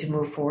and to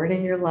move forward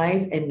in your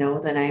life and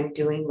know that I'm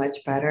doing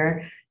much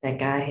better, that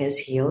God has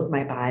healed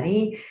my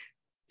body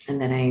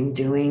and that I'm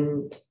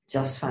doing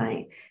just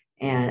fine.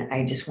 And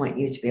I just want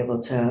you to be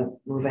able to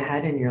move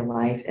ahead in your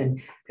life and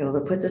be able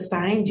to put this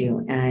behind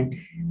you. And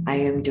I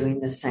am doing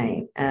the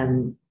same.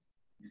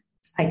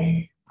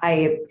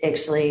 I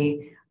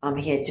actually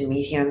had to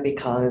meet him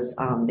because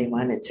they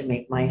wanted to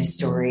make my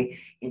story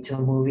into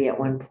a movie at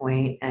one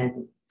point,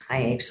 and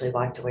I actually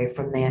walked away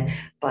from that,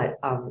 but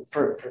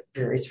for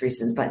various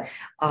reasons. But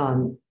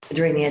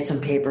during that, some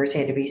papers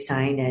had to be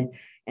signed,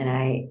 and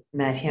I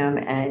met him,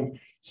 and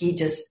he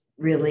just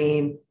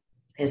really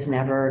has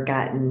never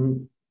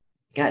gotten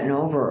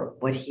over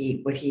what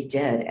he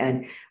did.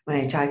 And when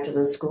I talk to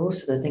the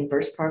schools, to the Think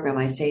First program,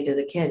 I say to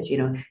the kids,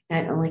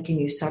 not only can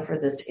you suffer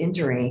this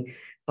injury,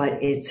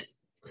 but it's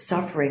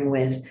suffering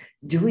with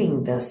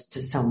doing this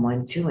to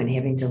someone too and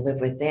having to live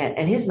with that.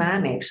 And his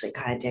mom actually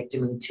contacted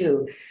me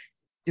too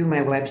through my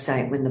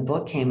website when the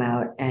book came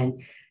out,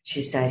 and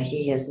she said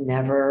he has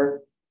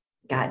never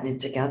gotten it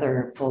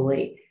together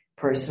fully,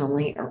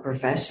 personally or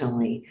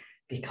professionally,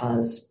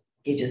 because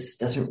he just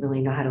doesn't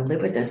really know how to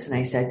live with this. And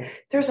I said,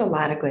 there's a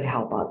lot of good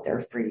help out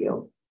there for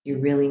you. You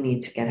really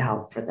need to get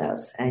help for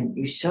this, and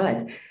you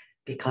should,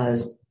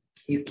 because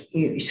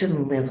you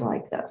shouldn't live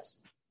like this.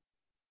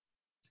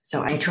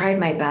 So I tried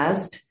my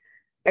best.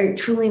 I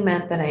truly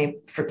meant that I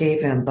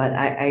forgave him, but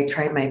I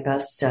tried my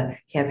best to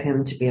have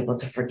him to be able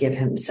to forgive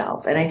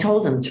himself. And I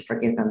told him to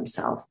forgive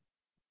himself.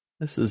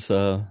 This is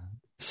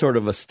sort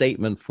of a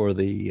statement for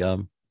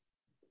the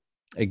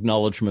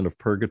acknowledgement of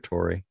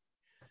purgatory,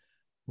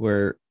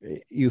 where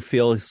you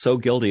feel so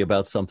guilty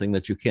about something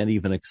that you can't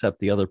even accept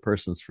the other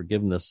person's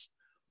forgiveness,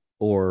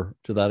 or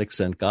to that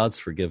extent, God's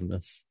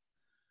forgiveness,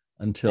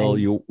 until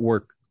you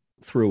work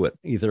through it,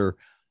 either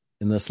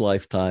in this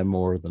lifetime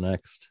or the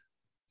next.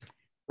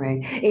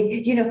 Right.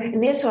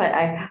 And that's what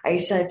I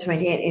said to my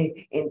dad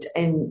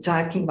in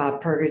talking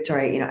about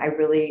purgatory. I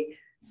really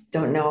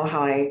don't know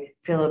how I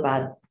feel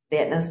about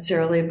that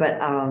necessarily, but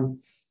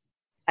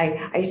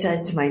I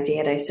said to my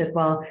dad, I said,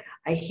 well,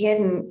 I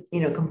hadn't,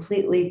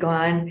 completely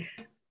gone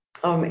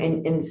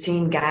and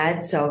seen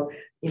God. So,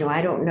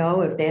 I don't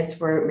know if that's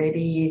where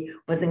maybe he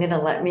wasn't going to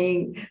let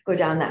me go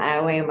down the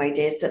aisleway. And my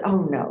dad said,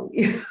 oh, no.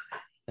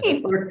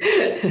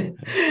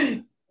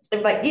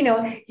 But,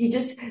 he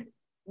just,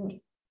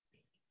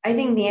 I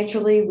think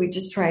naturally we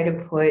just try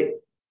to put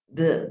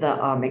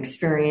the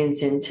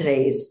experience in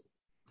today's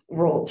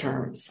world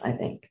terms, I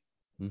think.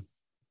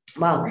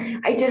 Well,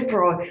 I did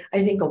for, I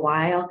think, a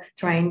while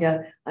trying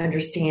to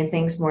understand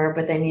things more,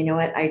 but then, you know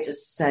what? I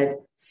just said,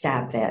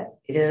 stop that.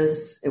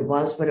 It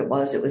was what it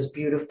was. It was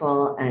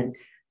beautiful. And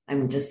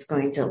I'm just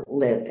going to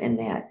live in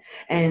that.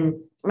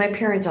 And my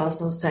parents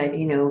also said,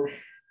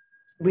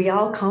 we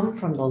all come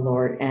from the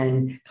Lord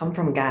and come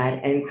from God,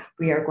 and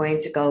we are going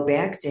to go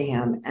back to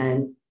him.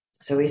 And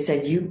so he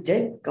said, you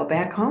did go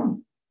back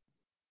home.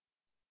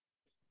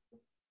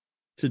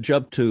 To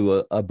jump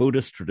to a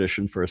Buddhist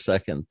tradition for a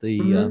second,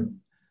 the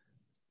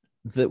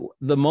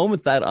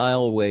moment that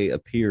aisleway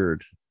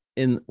appeared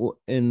in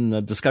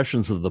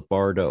discussions of the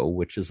Bardo,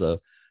 which is a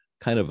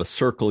kind of a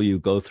circle you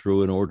go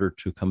through in order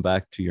to come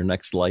back to your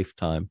next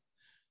lifetime.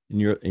 In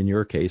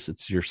your case,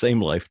 it's your same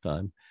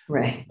lifetime.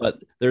 Right.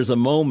 But there's a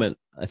moment,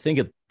 I think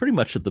pretty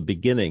much at the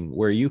beginning,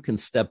 where you can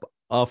step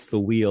off the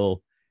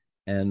wheel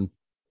and,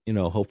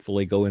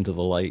 hopefully go into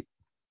the light.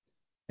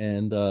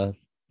 And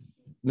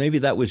maybe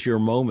that was your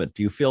moment.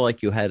 Do you feel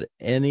like you had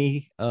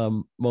any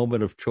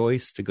moment of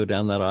choice to go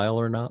down that aisle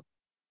or not?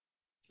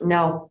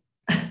 No.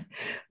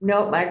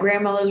 No, my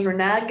grandmothers were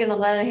not going to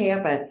let it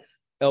happen.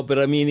 Oh, but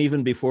I mean,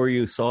 even before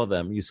you saw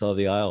them, you saw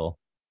the aisle.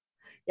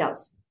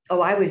 Yes.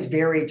 Oh, I was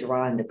very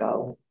drawn to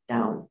go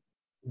down.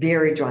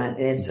 Very drawn.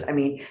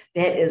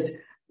 That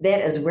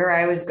is where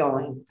I was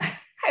going.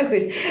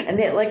 And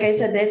that, like I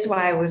said, that's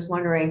why I was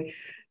wondering.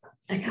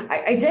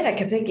 I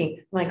kept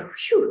thinking, like,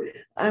 phew,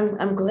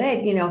 I'm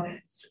glad,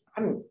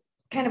 I'm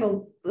kind of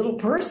a little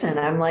person.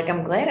 I'm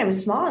glad I'm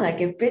small and I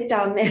can fit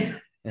down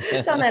there,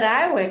 down that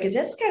aisleway, because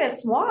that's kind of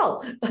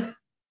small.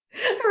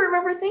 I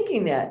remember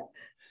thinking that.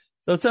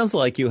 So it sounds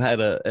like you had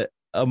a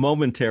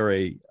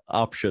momentary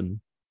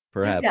option,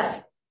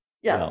 perhaps.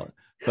 Yes.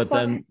 But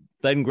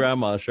then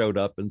Grandma showed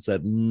up and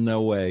said,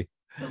 "No way."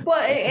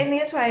 Well, and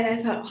that's why, and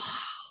I thought,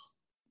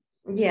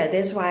 yeah,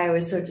 that's why I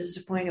was so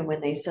disappointed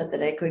when they said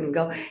that I couldn't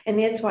go, and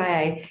that's why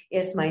I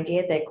asked my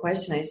dad that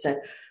question. I said,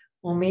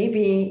 "Well,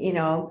 maybe I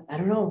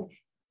don't know.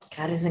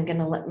 God isn't going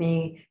to let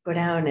me go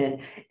down,"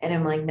 and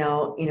I'm like,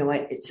 "No, you know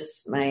what? It's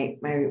just my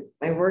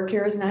work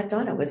here is not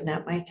done. It was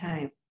not my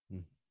time."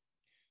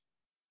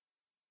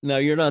 Now,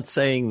 you're not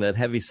saying that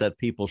heavyset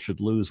people should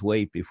lose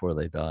weight before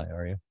they die,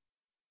 are you?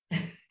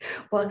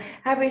 Well,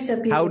 having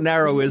some people. How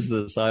narrow is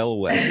this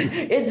aisleway?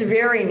 It's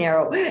very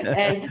narrow,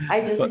 and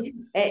I just But-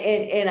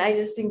 and I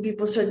just think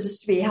people should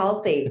just be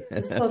healthy,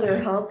 just so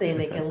they're healthy and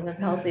they can live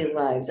healthy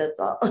lives. That's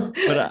all.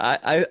 But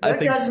I No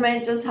think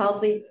judgment, just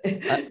healthy.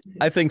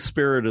 I think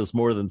spirit is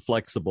more than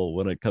flexible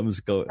when it comes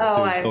to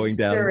going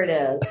down sure it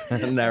is.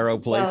 narrow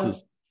places.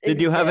 Well,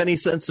 Did you have any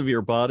sense of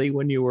your body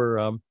when you were?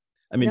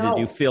 I mean, No.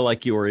 did you feel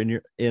like you were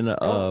in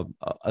No.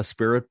 a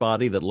spirit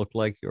body that looked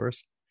like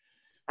yours?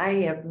 I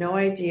have no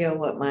idea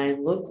what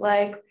mine looked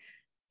like.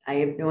 I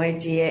have no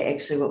idea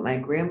actually what my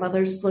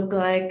grandmother's looked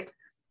like.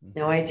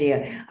 No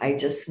idea. I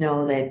just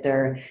know that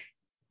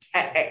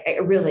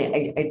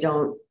I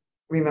don't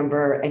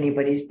remember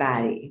anybody's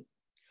body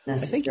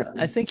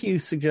necessarily. I think you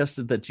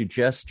suggested that you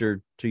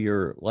gestured to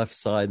your left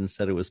side and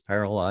said it was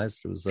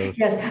paralyzed. It was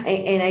Yes,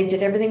 and I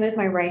did everything with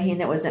my right hand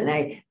that wasn't, and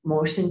I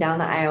motioned down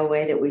the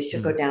aisleway that we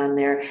should go down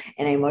there,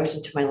 and I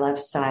motioned to my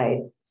left side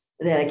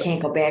that I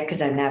can't go back because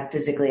I'm not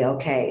physically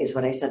okay, is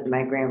what I said to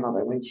my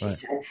grandmother when she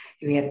said,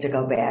 you have to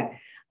go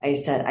back. I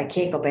said, I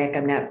can't go back,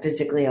 I'm not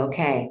physically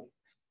okay.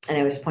 And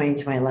I was pointing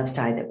to my left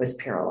side that was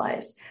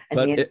paralyzed.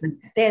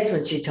 And that's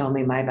when she told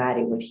me my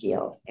body would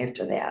heal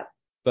after that.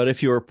 But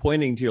if you were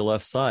pointing to your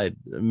left side,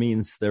 it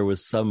means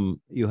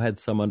you had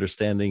some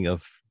understanding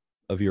of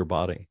your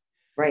body.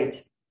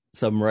 Right.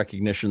 Some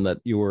recognition that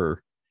you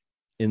were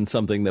in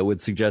something that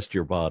would suggest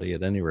your body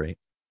at any rate.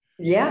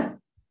 Yeah.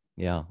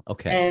 Yeah.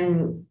 Okay.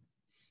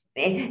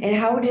 And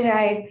how did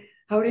I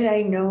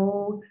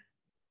know,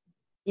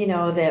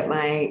 that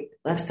my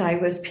left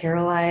side was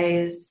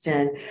paralyzed?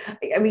 And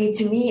I mean,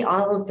 to me,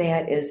 all of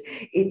that it's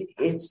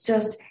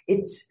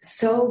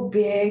so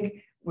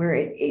big where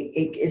it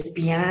is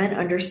beyond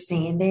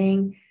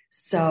understanding.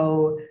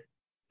 So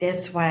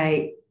that's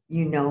why,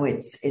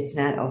 it's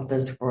not of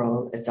this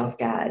world, it's of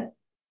God.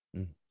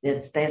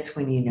 That's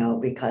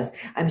when because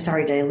I'm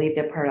sorry, did I leave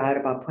that part out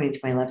about pointing to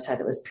my left side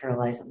that was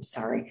paralyzed? I'm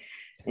sorry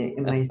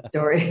in my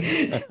story.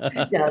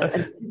 Yes.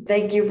 And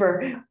thank you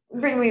for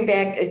bringing me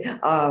back.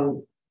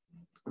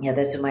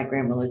 That's what my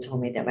grandmother told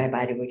me, that my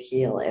body would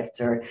heal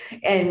after.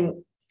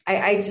 And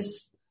I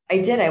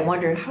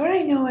wondered, how did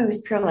I know I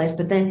was paralyzed?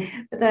 But then,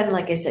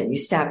 like I said, you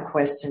stop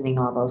questioning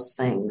all those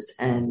things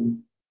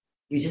and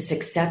you just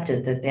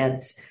accepted that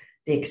that's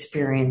the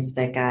experience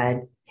that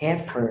God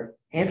had for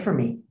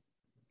me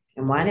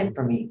and wanted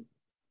for me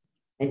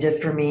and did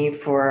for me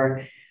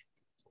for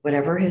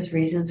whatever his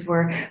reasons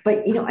were.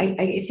 But,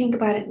 I think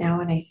about it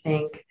now and I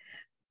think,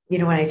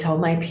 when I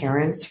told my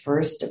parents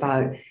first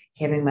about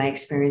having my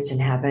experience in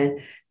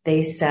heaven,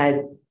 they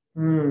said,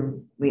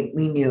 we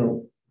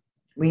knew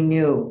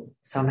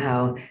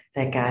somehow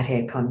that God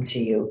had come to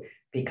you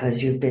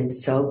because you've been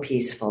so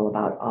peaceful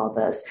about all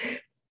this.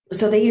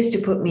 So they used to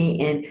put me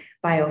in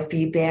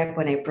biofeedback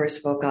when I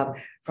first woke up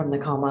from the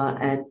coma,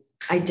 and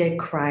I did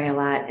cry a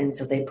lot. And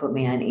so they put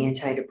me on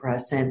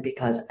antidepressant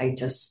because I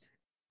just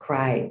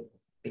cried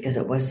because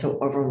it was so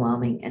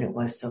overwhelming and it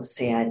was so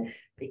sad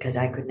because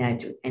I could not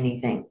do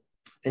anything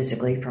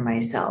physically for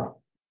myself.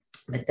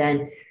 But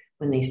then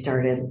when they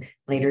started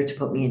later to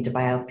put me into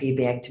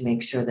biofeedback to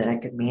make sure that I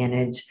could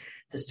manage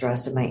the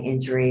stress of my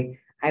injury,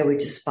 I would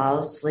just fall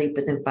asleep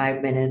within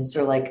 5 minutes.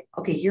 They're like,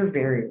 okay, you're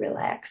very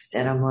relaxed.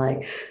 And I'm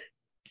like,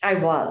 I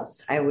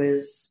was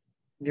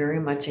very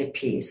much at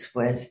peace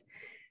with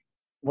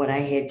what I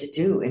had to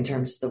do in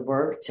terms of the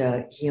work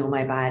to heal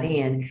my body.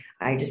 And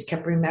I just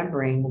kept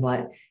remembering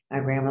what my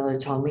grandmother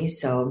told me.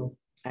 So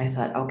I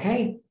thought,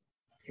 okay,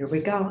 here we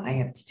go. I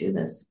have to do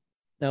this.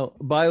 Now,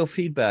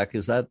 biofeedback,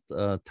 is that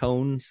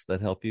tones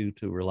that help you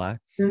to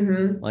relax?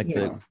 Mm-hmm. Like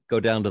Yes.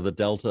 go down to the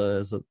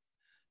delta?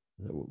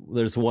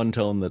 There's one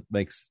tone that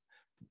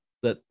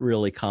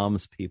really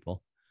calms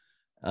people.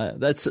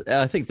 I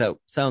think that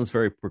sounds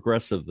very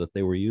progressive that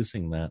they were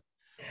using that.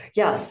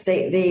 Yes,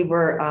 they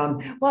were,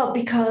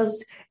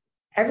 because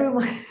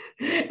everyone,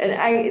 and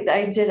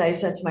I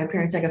said to my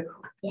parents, I go,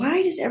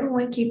 why does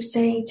everyone keep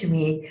saying to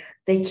me,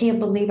 they can't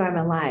believe I'm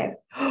alive?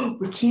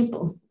 We can't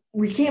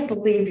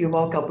believe you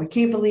woke up. We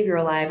can't believe you're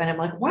alive. And I'm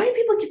like, why do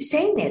people keep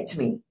saying that to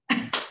me?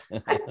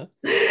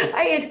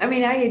 I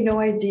had no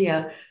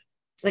idea,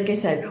 like I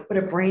said, what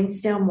a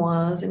brainstem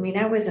was. I mean,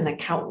 I was an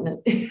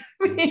accountant.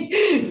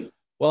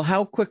 Well,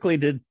 how quickly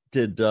did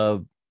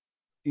the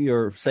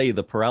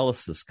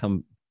paralysis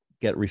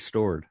get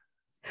restored?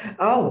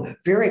 Oh,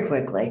 very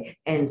quickly.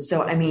 And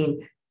so,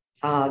 and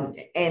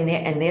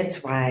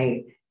that's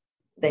why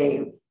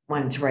they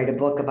wanted to write a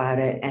book about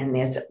it. And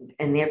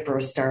that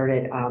first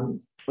started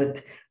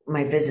with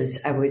my visits.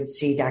 I would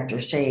see Dr.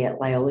 Shea at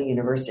Loyola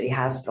University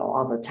Hospital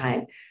all the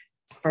time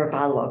for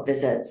follow-up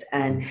visits.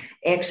 And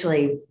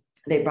actually,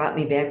 they brought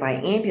me back by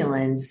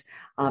ambulance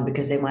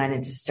because they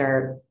wanted to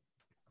start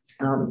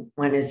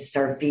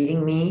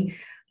feeding me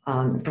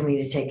for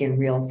me to take in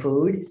real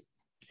food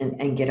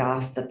and get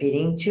off the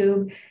feeding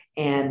tube.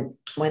 And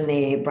when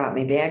they brought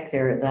me back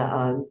there,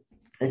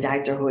 the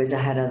doctor who was the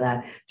head of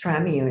the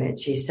trauma unit,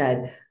 she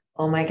said,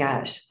 oh my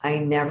gosh, I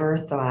never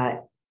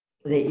thought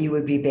that you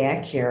would be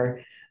back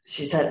here.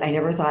 She said, I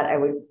never thought I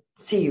would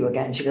see you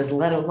again. She goes,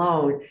 let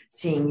alone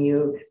seeing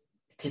you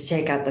to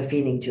take out the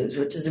feeding tubes,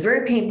 which is a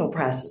very painful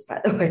process,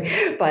 by the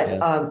way. But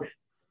Yes.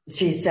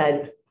 She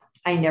said,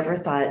 I never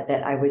thought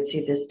that I would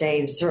see this day,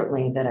 and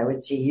certainly that I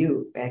would see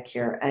you back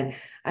here. And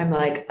I'm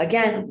like,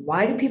 again,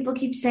 why do people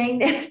keep saying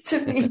that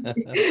to me?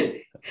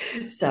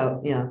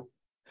 So, yeah.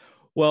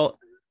 Well,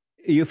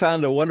 you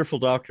found a wonderful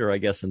doctor, I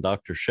guess, in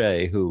Dr.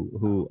 Shea,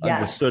 who Yes.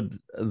 understood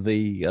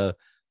the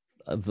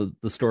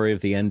story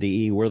of the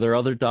NDE. Were there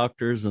other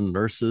doctors and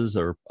nurses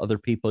or other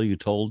people you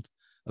told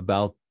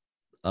about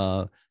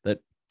that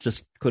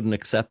just couldn't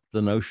accept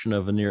the notion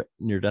of a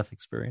near-death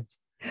experience?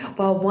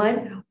 Well,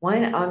 one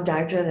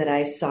doctor that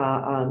I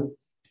saw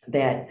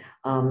that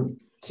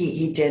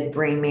he did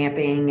brain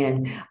mapping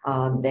and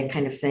that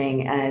kind of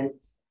thing, and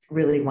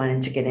really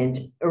wanted to get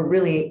into, or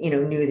really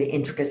knew the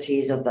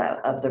intricacies of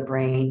the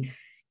brain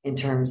in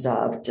terms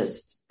of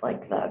just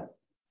like the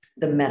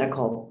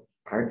medical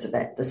parts of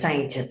it, the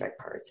scientific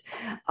parts,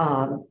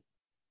 but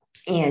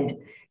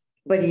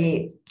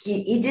he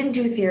didn't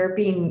do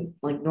therapy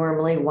like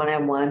normally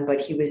one-on-one,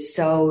 but he was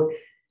so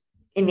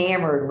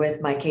enamored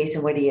with my case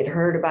and what he had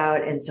heard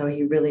about. And so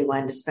he really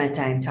wanted to spend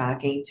time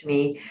talking to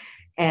me.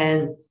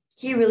 And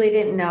he really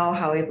didn't know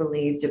how he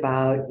believed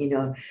about,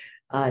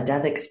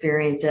 death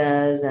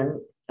experiences and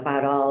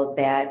about all of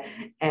that.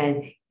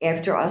 And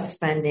after us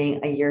spending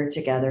a year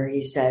together,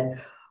 he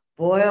said,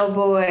 boy, oh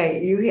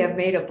boy, you have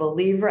made a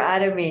believer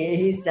out of me.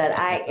 He said,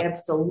 I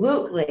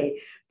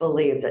absolutely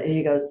believe that.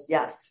 He goes,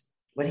 yes,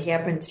 what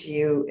happened to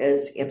you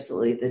is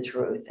absolutely the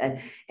truth. And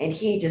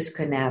he just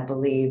could not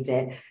believe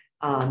that.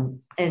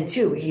 And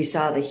two, he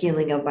saw the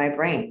healing of my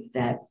brain,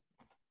 that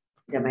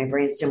my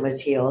brainstem was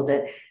healed,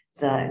 and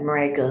the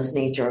miraculous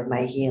nature of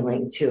my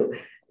healing too,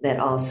 that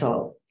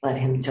also led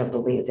him to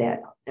believe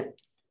that. It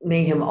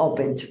made him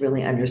open to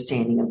really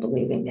understanding and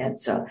believing that.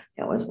 So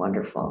that was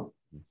wonderful.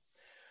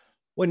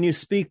 When you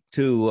speak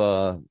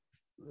to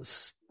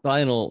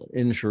spinal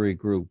injury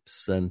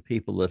groups and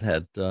people that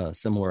had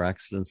similar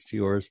accidents to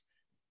yours,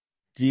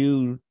 do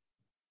you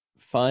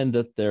find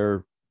that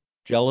they're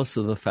jealous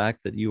of the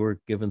fact that you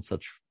were given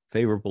such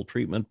favorable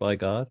treatment by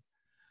God?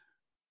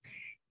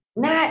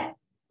 Not,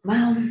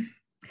 well,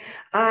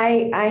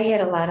 I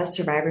had a lot of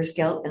survivor's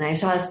guilt, and I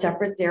saw a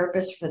separate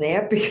therapist for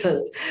that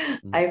because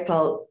I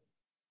felt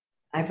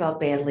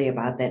badly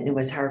about that. And it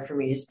was hard for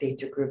me to speak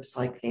to groups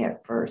like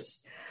that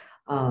first,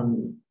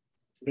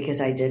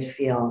 because I did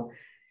feel,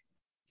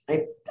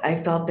 I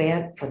felt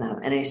bad for them,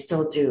 and I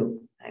still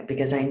do,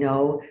 because I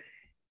know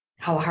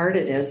how hard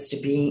it is to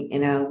be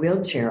in a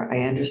wheelchair.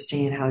 I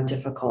understand how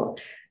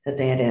difficult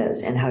that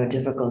is, and how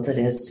difficult it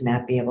is to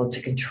not be able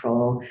to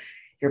control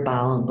your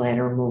bowel and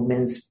bladder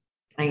movements.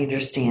 I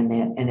understand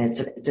that. And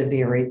it's a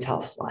very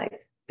tough life,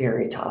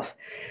 very tough.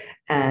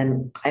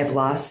 And I've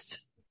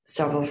lost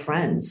several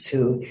friends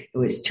who it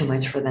was too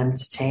much for them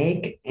to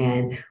take.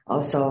 And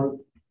also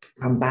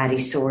from body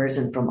sores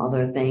and from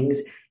other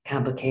things,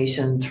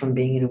 complications from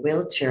being in a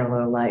wheelchair all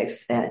their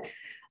life, that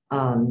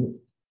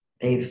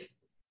they've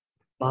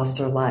lost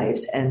their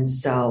lives. And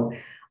so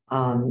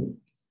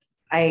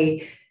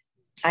I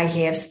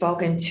have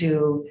spoken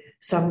to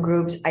some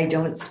groups. I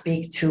don't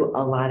speak to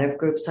a lot of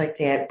groups like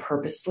that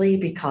purposely,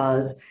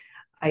 because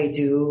I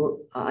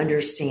do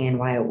understand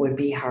why it would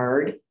be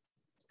hard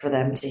for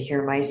them to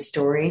hear my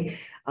story.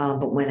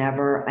 But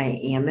whenever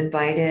I am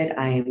invited,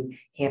 I'm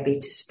happy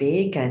to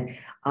speak. And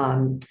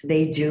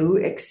they do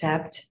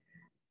accept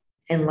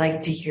and like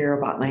to hear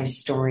about my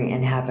story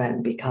in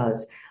heaven,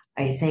 because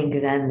I think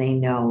then they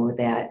know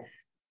that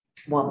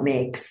what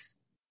makes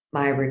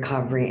my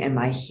recovery and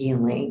my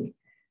healing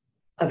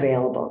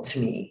available to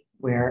me,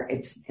 where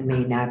it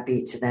may not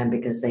be to them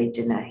because they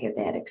did not have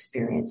that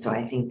experience. So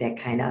I think that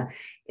kind of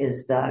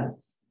is the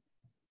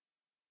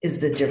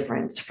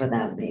difference for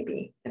them,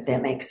 maybe, if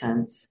that makes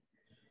sense.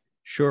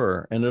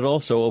 Sure. And it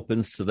also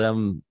opens to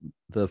them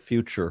the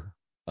future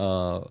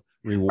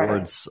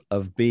rewards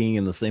of being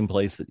in the same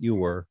place that you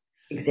were.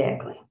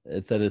 Exactly.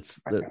 That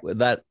it's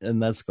that,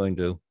 and that's going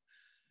to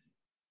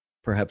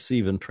perhaps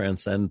even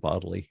transcend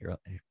bodily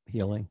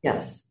healing.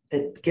 Yes,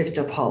 the gift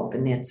of hope,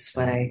 and that's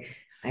what I.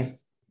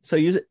 So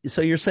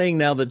you're saying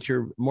now that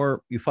you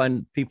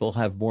find people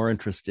have more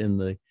interest in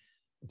the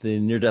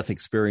near-death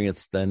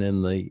experience than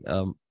in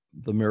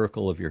the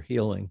miracle of your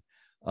healing,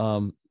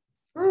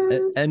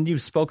 and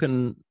you've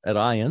spoken at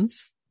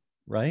IANDS,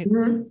 right?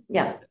 Mm-hmm.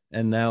 Yes.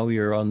 And now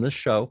you're on this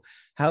show.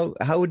 How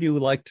would you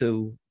like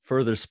to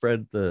further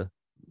spread the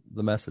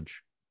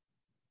message?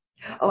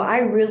 Oh, I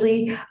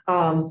really,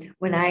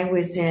 when I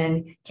was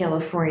in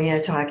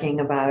California talking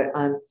about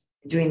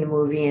doing the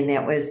movie, and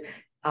that was,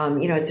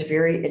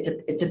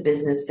 it's a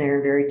business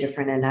there, very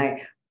different, and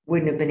I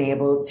wouldn't have been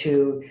able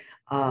to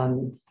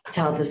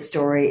tell the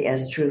story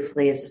as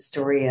truthfully as the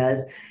story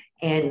is.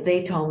 And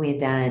they told me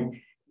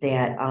then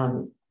that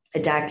a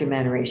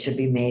documentary should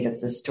be made of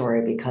the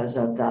story because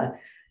of the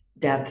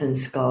depth and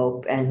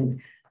scope and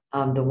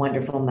the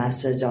wonderful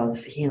message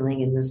of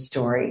healing in the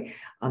story,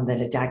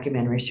 that a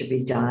documentary should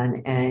be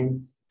done.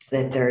 And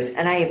that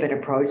and I have been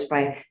approached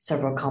by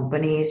several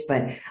companies,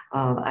 but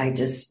I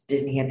just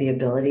didn't have the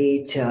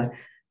ability to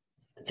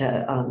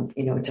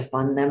to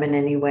fund them in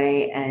any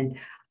way. And,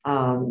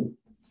 and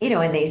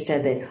they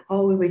said that,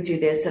 oh, we would do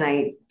this. And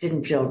I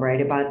didn't feel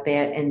right about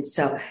that. And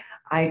so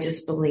I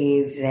just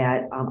believe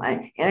that,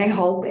 I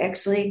hope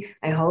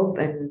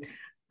and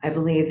I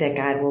believe that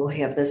God will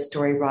have this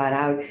story brought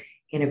out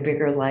in a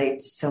bigger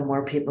light so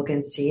more people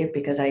can see it,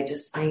 because I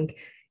just think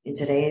in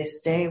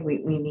today's day, we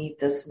need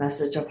this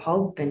message of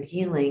hope and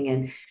healing.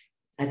 And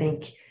I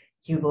think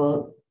He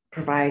will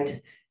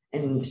provide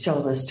and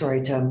show the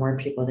story to more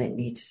people that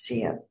need to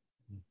see it.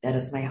 That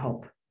is my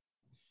hope.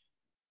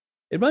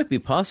 It might be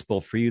possible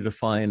for you to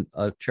find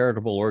a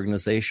charitable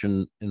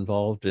organization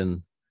involved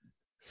in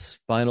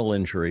spinal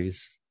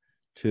injuries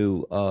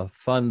to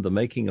fund the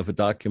making of a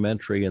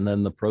documentary, and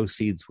then the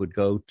proceeds would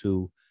go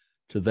to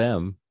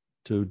them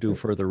to do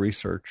further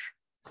research.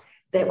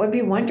 That would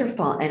be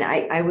wonderful. And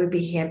I would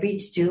be happy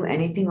to do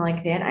anything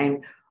like that.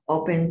 I'm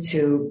open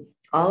to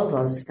all of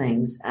those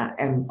things.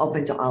 I'm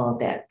open to all of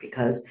that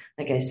because,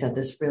 like I said,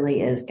 this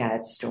really is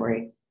God's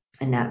story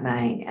and not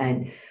mine.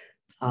 And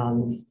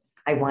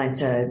I want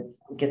to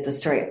get the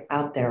story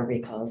out there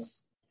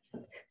because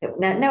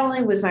not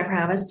only was my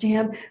promise to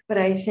Him, but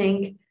I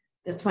think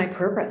that's my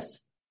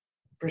purpose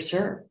for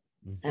sure.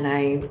 And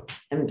I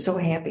am so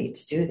happy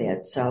to do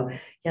that. So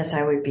yes,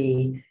 I would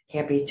be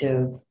happy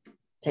to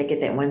take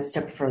it that one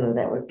step further.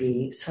 That would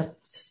be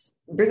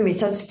bring me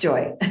such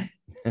joy.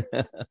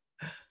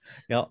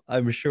 Yeah,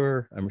 I'm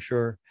sure.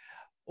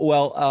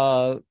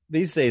 Well,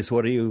 these days,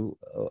 you're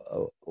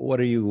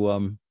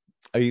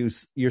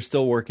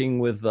still working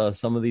with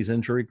some of these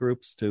injury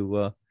groups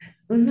to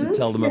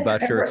tell them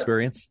about your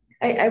experience?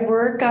 I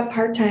work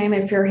part-time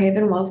at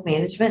Fairhaven Wealth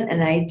Management,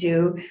 and I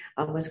do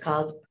what's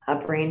called a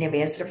brand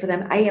ambassador for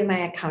them. I have my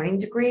accounting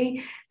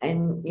degree,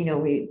 and,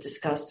 we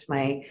discussed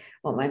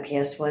what my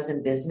past was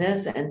in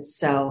business. And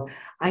so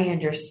I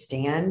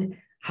understand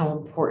how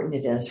important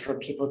it is for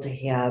people to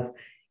have,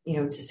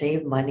 to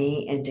save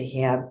money and to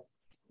have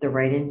the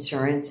right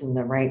insurance and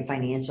the right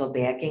financial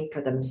backing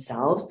for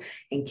themselves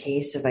in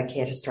case of a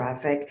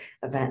catastrophic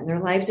event in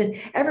their lives. And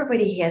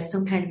everybody has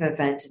some kind of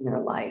event in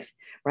their life,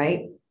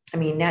 right? I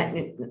mean, not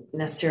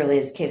necessarily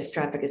as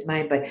catastrophic as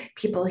mine, but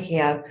people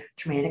have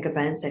traumatic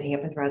events that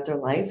happen throughout their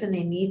life, and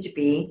they need to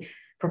be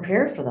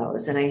prepared for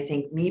those. And I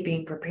think me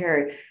being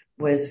prepared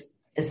was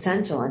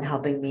essential in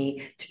helping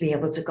me to be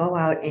able to go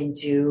out and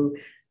do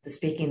the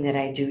speaking that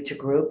I do to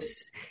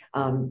groups.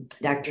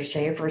 Dr.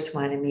 Shea first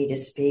wanted me to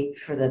speak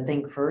for the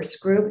Think First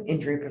group,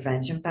 Injury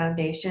Prevention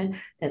Foundation,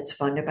 that's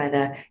funded by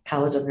the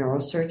College of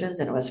Neurosurgeons,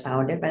 and it was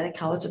founded by the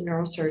College of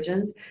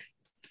Neurosurgeons.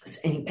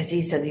 Because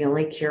he said the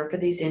only cure for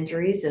these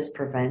injuries is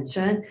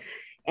prevention.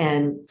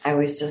 And I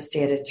was just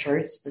at a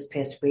church this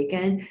past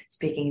weekend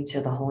speaking to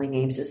the Holy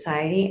Name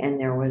Society, and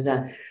there was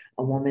a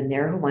woman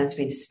there who wants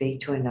me to speak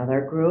to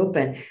another group,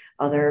 and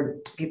other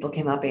people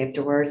came up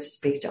afterwards to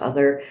speak to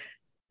other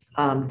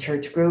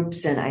church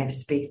groups. And I've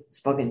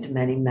spoken to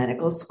many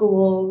medical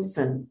schools,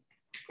 and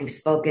I've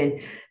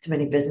spoken to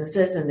many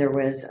businesses. And there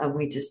was,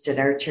 we just did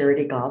our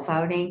charity golf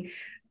outing.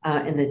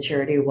 And the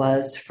charity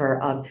was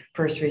for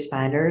first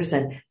responders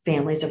and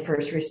families of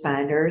first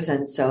responders.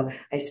 And so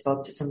I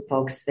spoke to some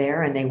folks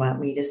there, and they want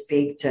me to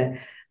speak to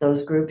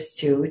those groups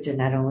too, to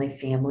not only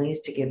families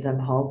to give them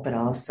hope, but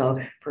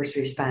also first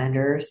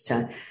responders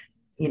to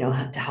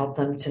help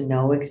them to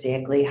know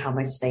exactly how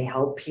much they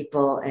help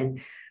people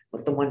and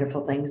what the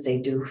wonderful things they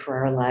do for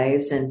our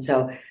lives. And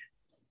so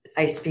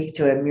I speak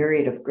to a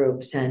myriad of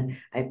groups, and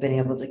I've been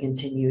able to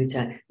continue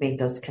to make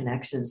those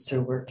connections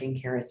through working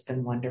here. It's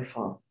been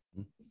wonderful.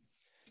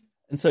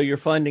 And so you're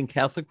finding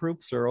Catholic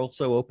groups are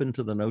also open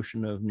to the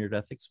notion of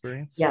near-death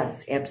experience?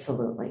 Yes,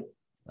 absolutely.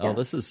 Oh, yeah.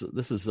 This is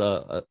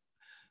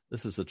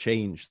a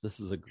change. This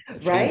is a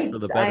change right for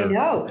the better. I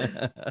know.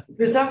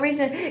 For some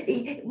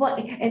reason, well,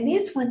 and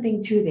that's one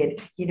thing too that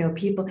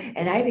people,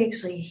 and I've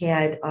actually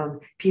had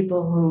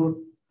people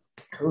who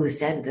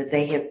said that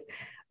they have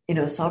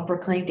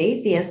self-proclaimed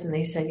atheists, and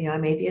they said,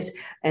 I'm atheist,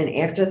 and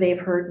after they've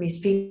heard me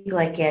speak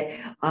like it,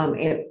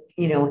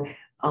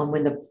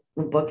 when the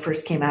book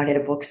first came out at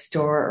a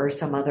bookstore or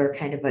some other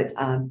kind of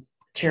a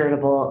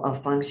charitable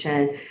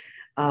function,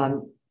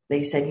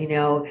 they said,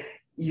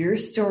 your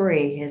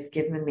story has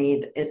given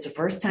me, it's the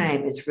first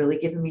time it's really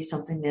given me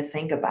something to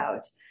think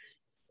about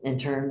in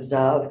terms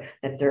of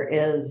that there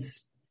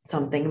is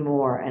something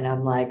more. And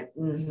I'm like,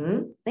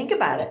 think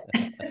about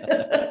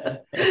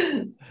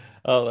it.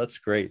 Oh, that's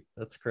great.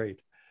 That's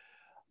great.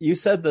 You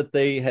said that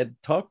they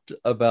had talked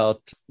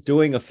about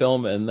doing a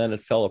film and then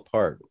it fell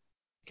apart.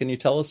 Can you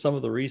tell us some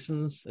of the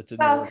reasons that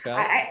didn't work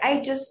out?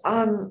 I just,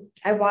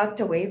 I walked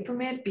away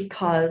from it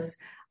because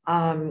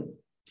all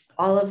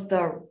of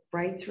the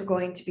rights were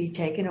going to be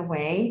taken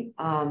away,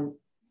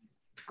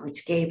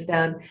 which gave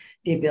them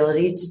the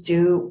ability to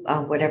do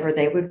whatever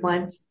they would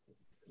want,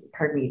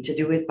 to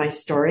do with my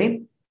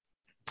story.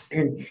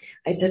 And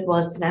I said,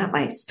 well, it's not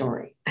my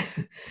story.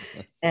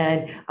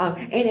 and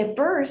at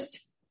first,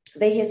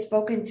 they had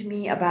spoken to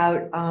me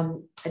about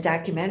a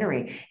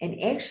documentary.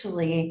 And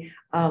actually,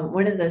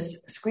 one of the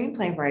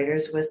screenplay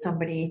writers was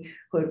somebody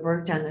who had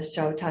worked on the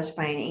show Touched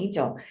by an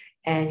Angel.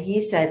 And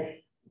he said,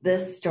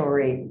 this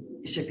story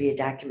should be a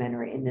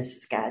documentary, and this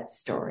is God's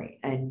story.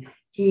 And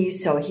he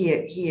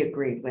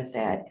agreed with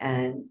that.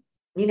 And,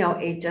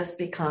 it just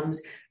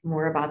becomes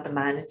more about the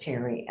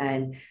monetary.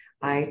 And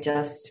I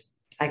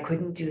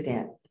couldn't do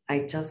that.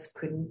 I just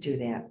couldn't do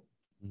that.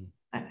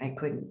 I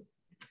couldn't.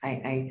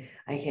 I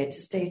had to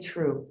stay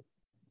true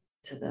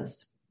to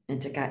this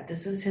and to God.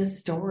 This is his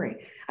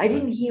story. I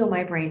didn't heal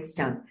my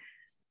brainstem.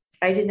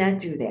 I did not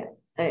do that.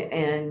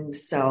 And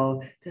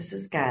so this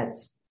is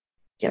God's.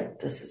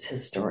 Yep, this is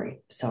his story.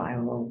 So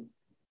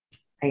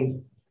I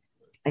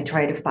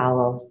try to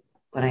follow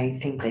what I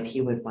think that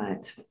he would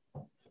want.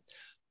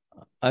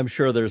 I'm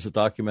sure there's a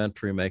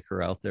documentary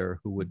maker out there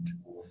who would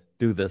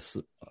do this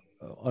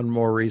on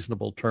more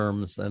reasonable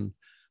terms and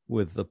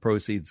with the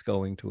proceeds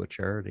going to a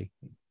charity,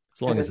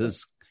 as long as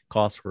his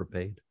costs were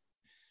paid.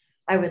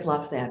 I would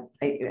love that.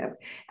 I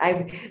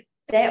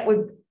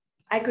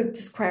could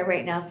just cry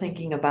right now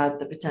thinking about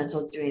the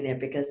potential of doing that,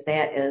 because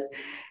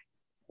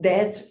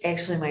that's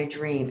actually my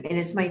dream. And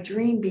it's my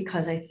dream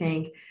because I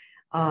think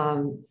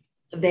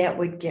that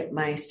would get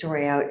my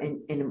story out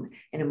in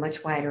a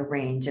much wider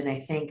range. And I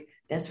think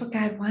that's what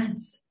God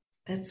wants.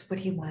 That's what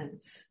he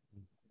wants.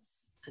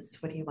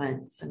 That's what he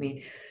wants. I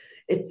mean,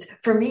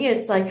 for me,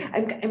 it's like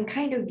I'm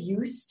kind of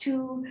used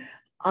to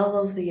all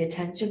of the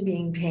attention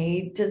being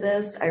paid to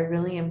this. I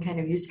really am kind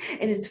of used.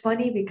 And it's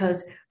funny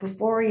because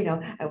before,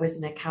 I was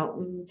an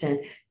accountant and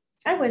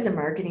I was a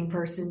marketing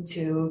person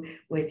too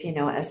with,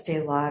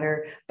 Estee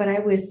Lauder, but I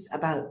was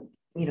about,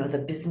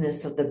 the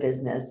business of the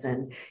business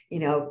and,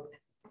 I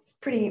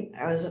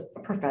was a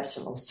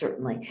professional,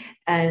 certainly.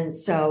 And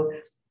so,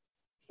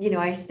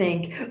 I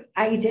think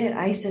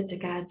I said to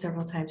God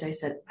several times, I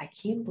said, I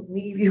can't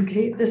believe you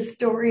gave this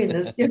story and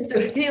this gift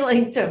of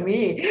healing to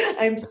me.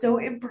 I'm so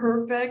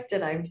imperfect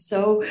and I'm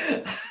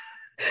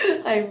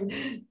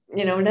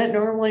not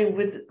normally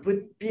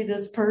would be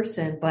this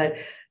person, but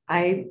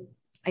I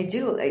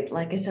do.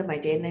 Like I said, my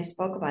dad and I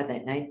spoke about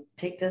that, and I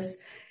take this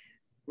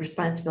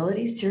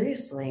responsibility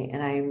seriously,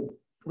 and I'm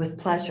with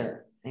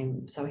pleasure.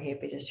 I'm so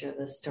happy to share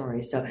this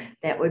story. So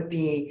that would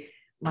be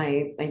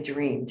my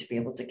dream, to be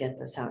able to get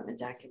this out in a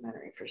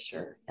documentary for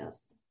sure.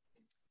 Yes.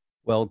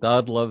 Well,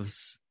 God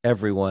loves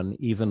everyone,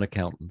 even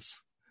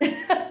accountants.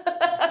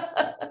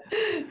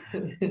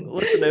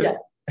 Listen,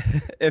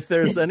 if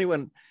there's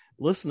anyone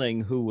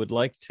listening who would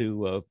like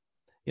to,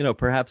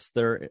 perhaps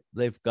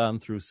they've gone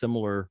through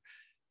similar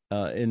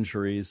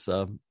injuries.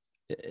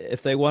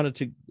 If they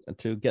wanted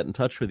to get in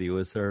touch with you,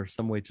 is there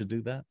some way to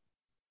do that?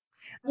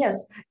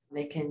 Yes,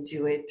 they can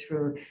do it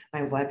through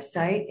my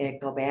website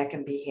at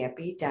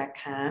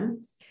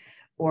gobackandbehappy.com,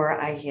 or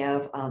I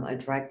have a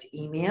direct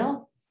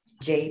email,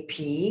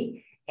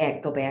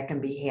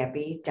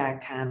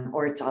 jp@gobackandbehappy.com,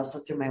 or it's also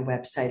through my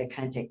website, a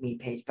contact me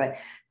page, but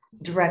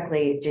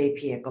directly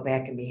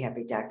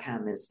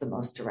jp@gobackandbehappy.com is the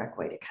most direct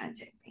way to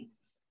contact me.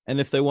 And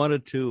if they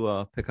wanted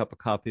to pick up a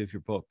copy of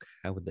your book,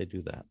 how would they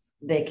do that?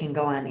 They can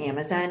go on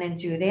Amazon and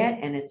do that,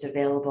 and it's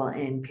available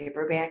in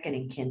paperback and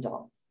in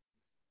Kindle.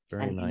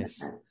 Very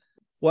nice.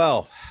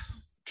 Well,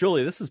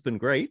 Julie, this has been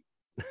great.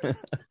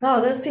 Oh,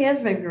 this has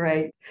been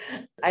great.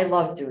 I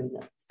love doing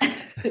this.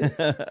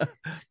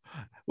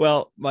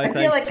 Well, I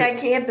feel like I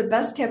have the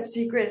best kept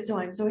secret, so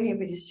I'm so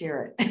happy to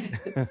share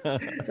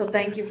it. So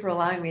thank you for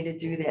allowing me to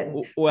do that.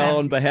 Well,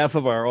 on behalf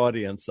of our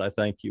audience, I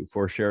thank you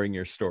for sharing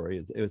your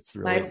story. It's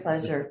really, my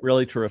pleasure. It's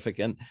really terrific.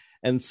 And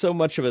so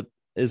much of it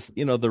is,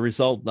 the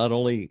result, not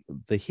only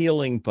the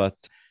healing, but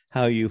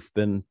how you've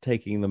been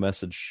taking the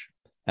message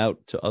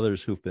out to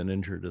others who've been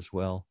injured as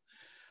well.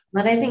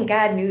 But I think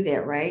God knew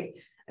that, right?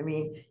 I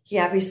mean, he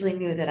obviously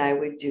knew that I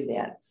would do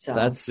that. So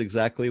that's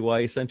exactly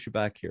why he sent you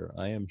back here,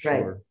 I am sure.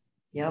 Right.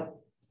 Yep.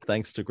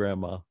 Thanks to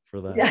Grandma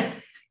for that. Yeah,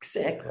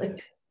 exactly.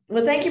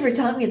 Well, thank you for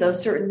telling me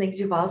those certain things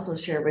you've also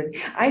shared with me.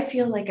 I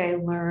feel like I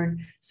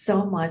learn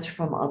so much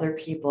from other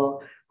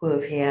people who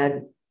have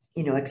had,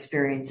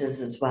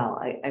 experiences as well.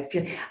 I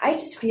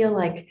just feel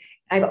like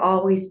I've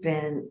always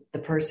been the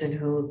person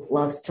who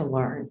loves to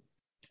learn.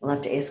 I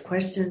love to ask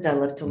questions. I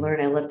love to learn.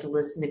 I love to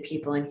listen to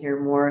people and hear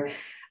more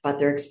about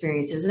their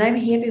experiences. And I'm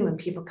happy when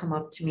people come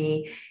up to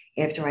me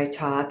after I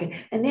talk.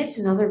 And that's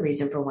another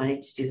reason for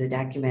wanting to do the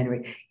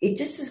documentary. It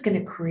just is going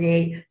to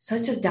create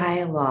such a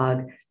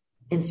dialogue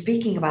in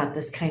speaking about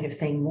this kind of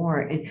thing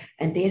more.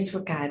 And that's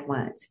what God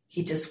wants.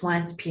 He just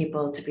wants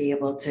people to be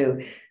able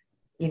to,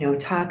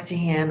 talk to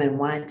him and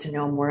want to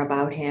know more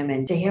about him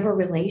and to have a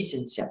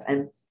relationship.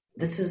 And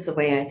this is the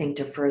way I think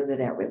to further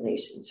that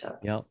relationship.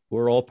 Yeah,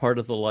 we're all part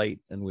of the light,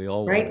 and we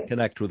all want to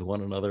connect with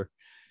one another.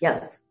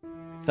 Yes.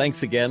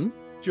 Thanks again,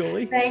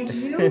 Julie. Thank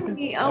you.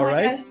 Oh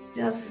my gosh,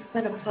 yes, it's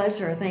been a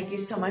pleasure. Thank you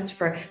so much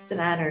it's an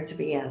honor to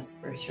be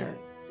asked, for sure.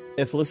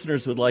 If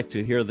listeners would like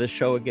to hear this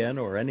show again,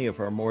 or any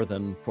of our more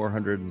than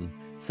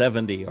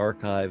 470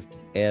 archived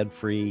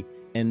ad-free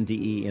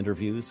NDE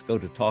interviews, go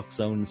to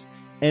TalkZone's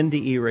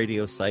NDE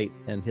Radio site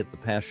and hit the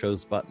Past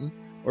Shows button,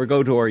 or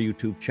go to our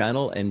YouTube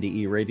channel,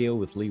 NDE Radio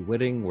with Lee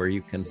Witting, where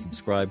you can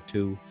subscribe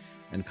to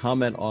and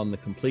comment on the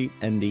complete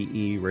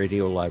NDE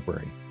Radio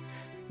library.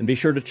 And be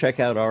sure to check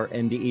out our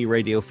NDE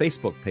Radio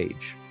Facebook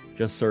page.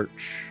 Just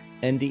search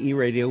NDE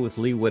Radio with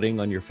Lee Witting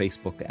on your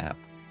Facebook app.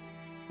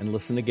 And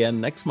listen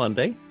again next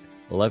Monday,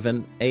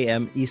 11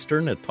 a.m.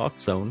 Eastern at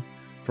TalkZone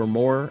for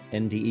more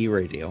NDE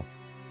Radio.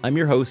 I'm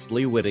your host,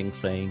 Lee Witting,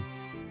 saying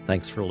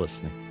thanks for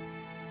listening.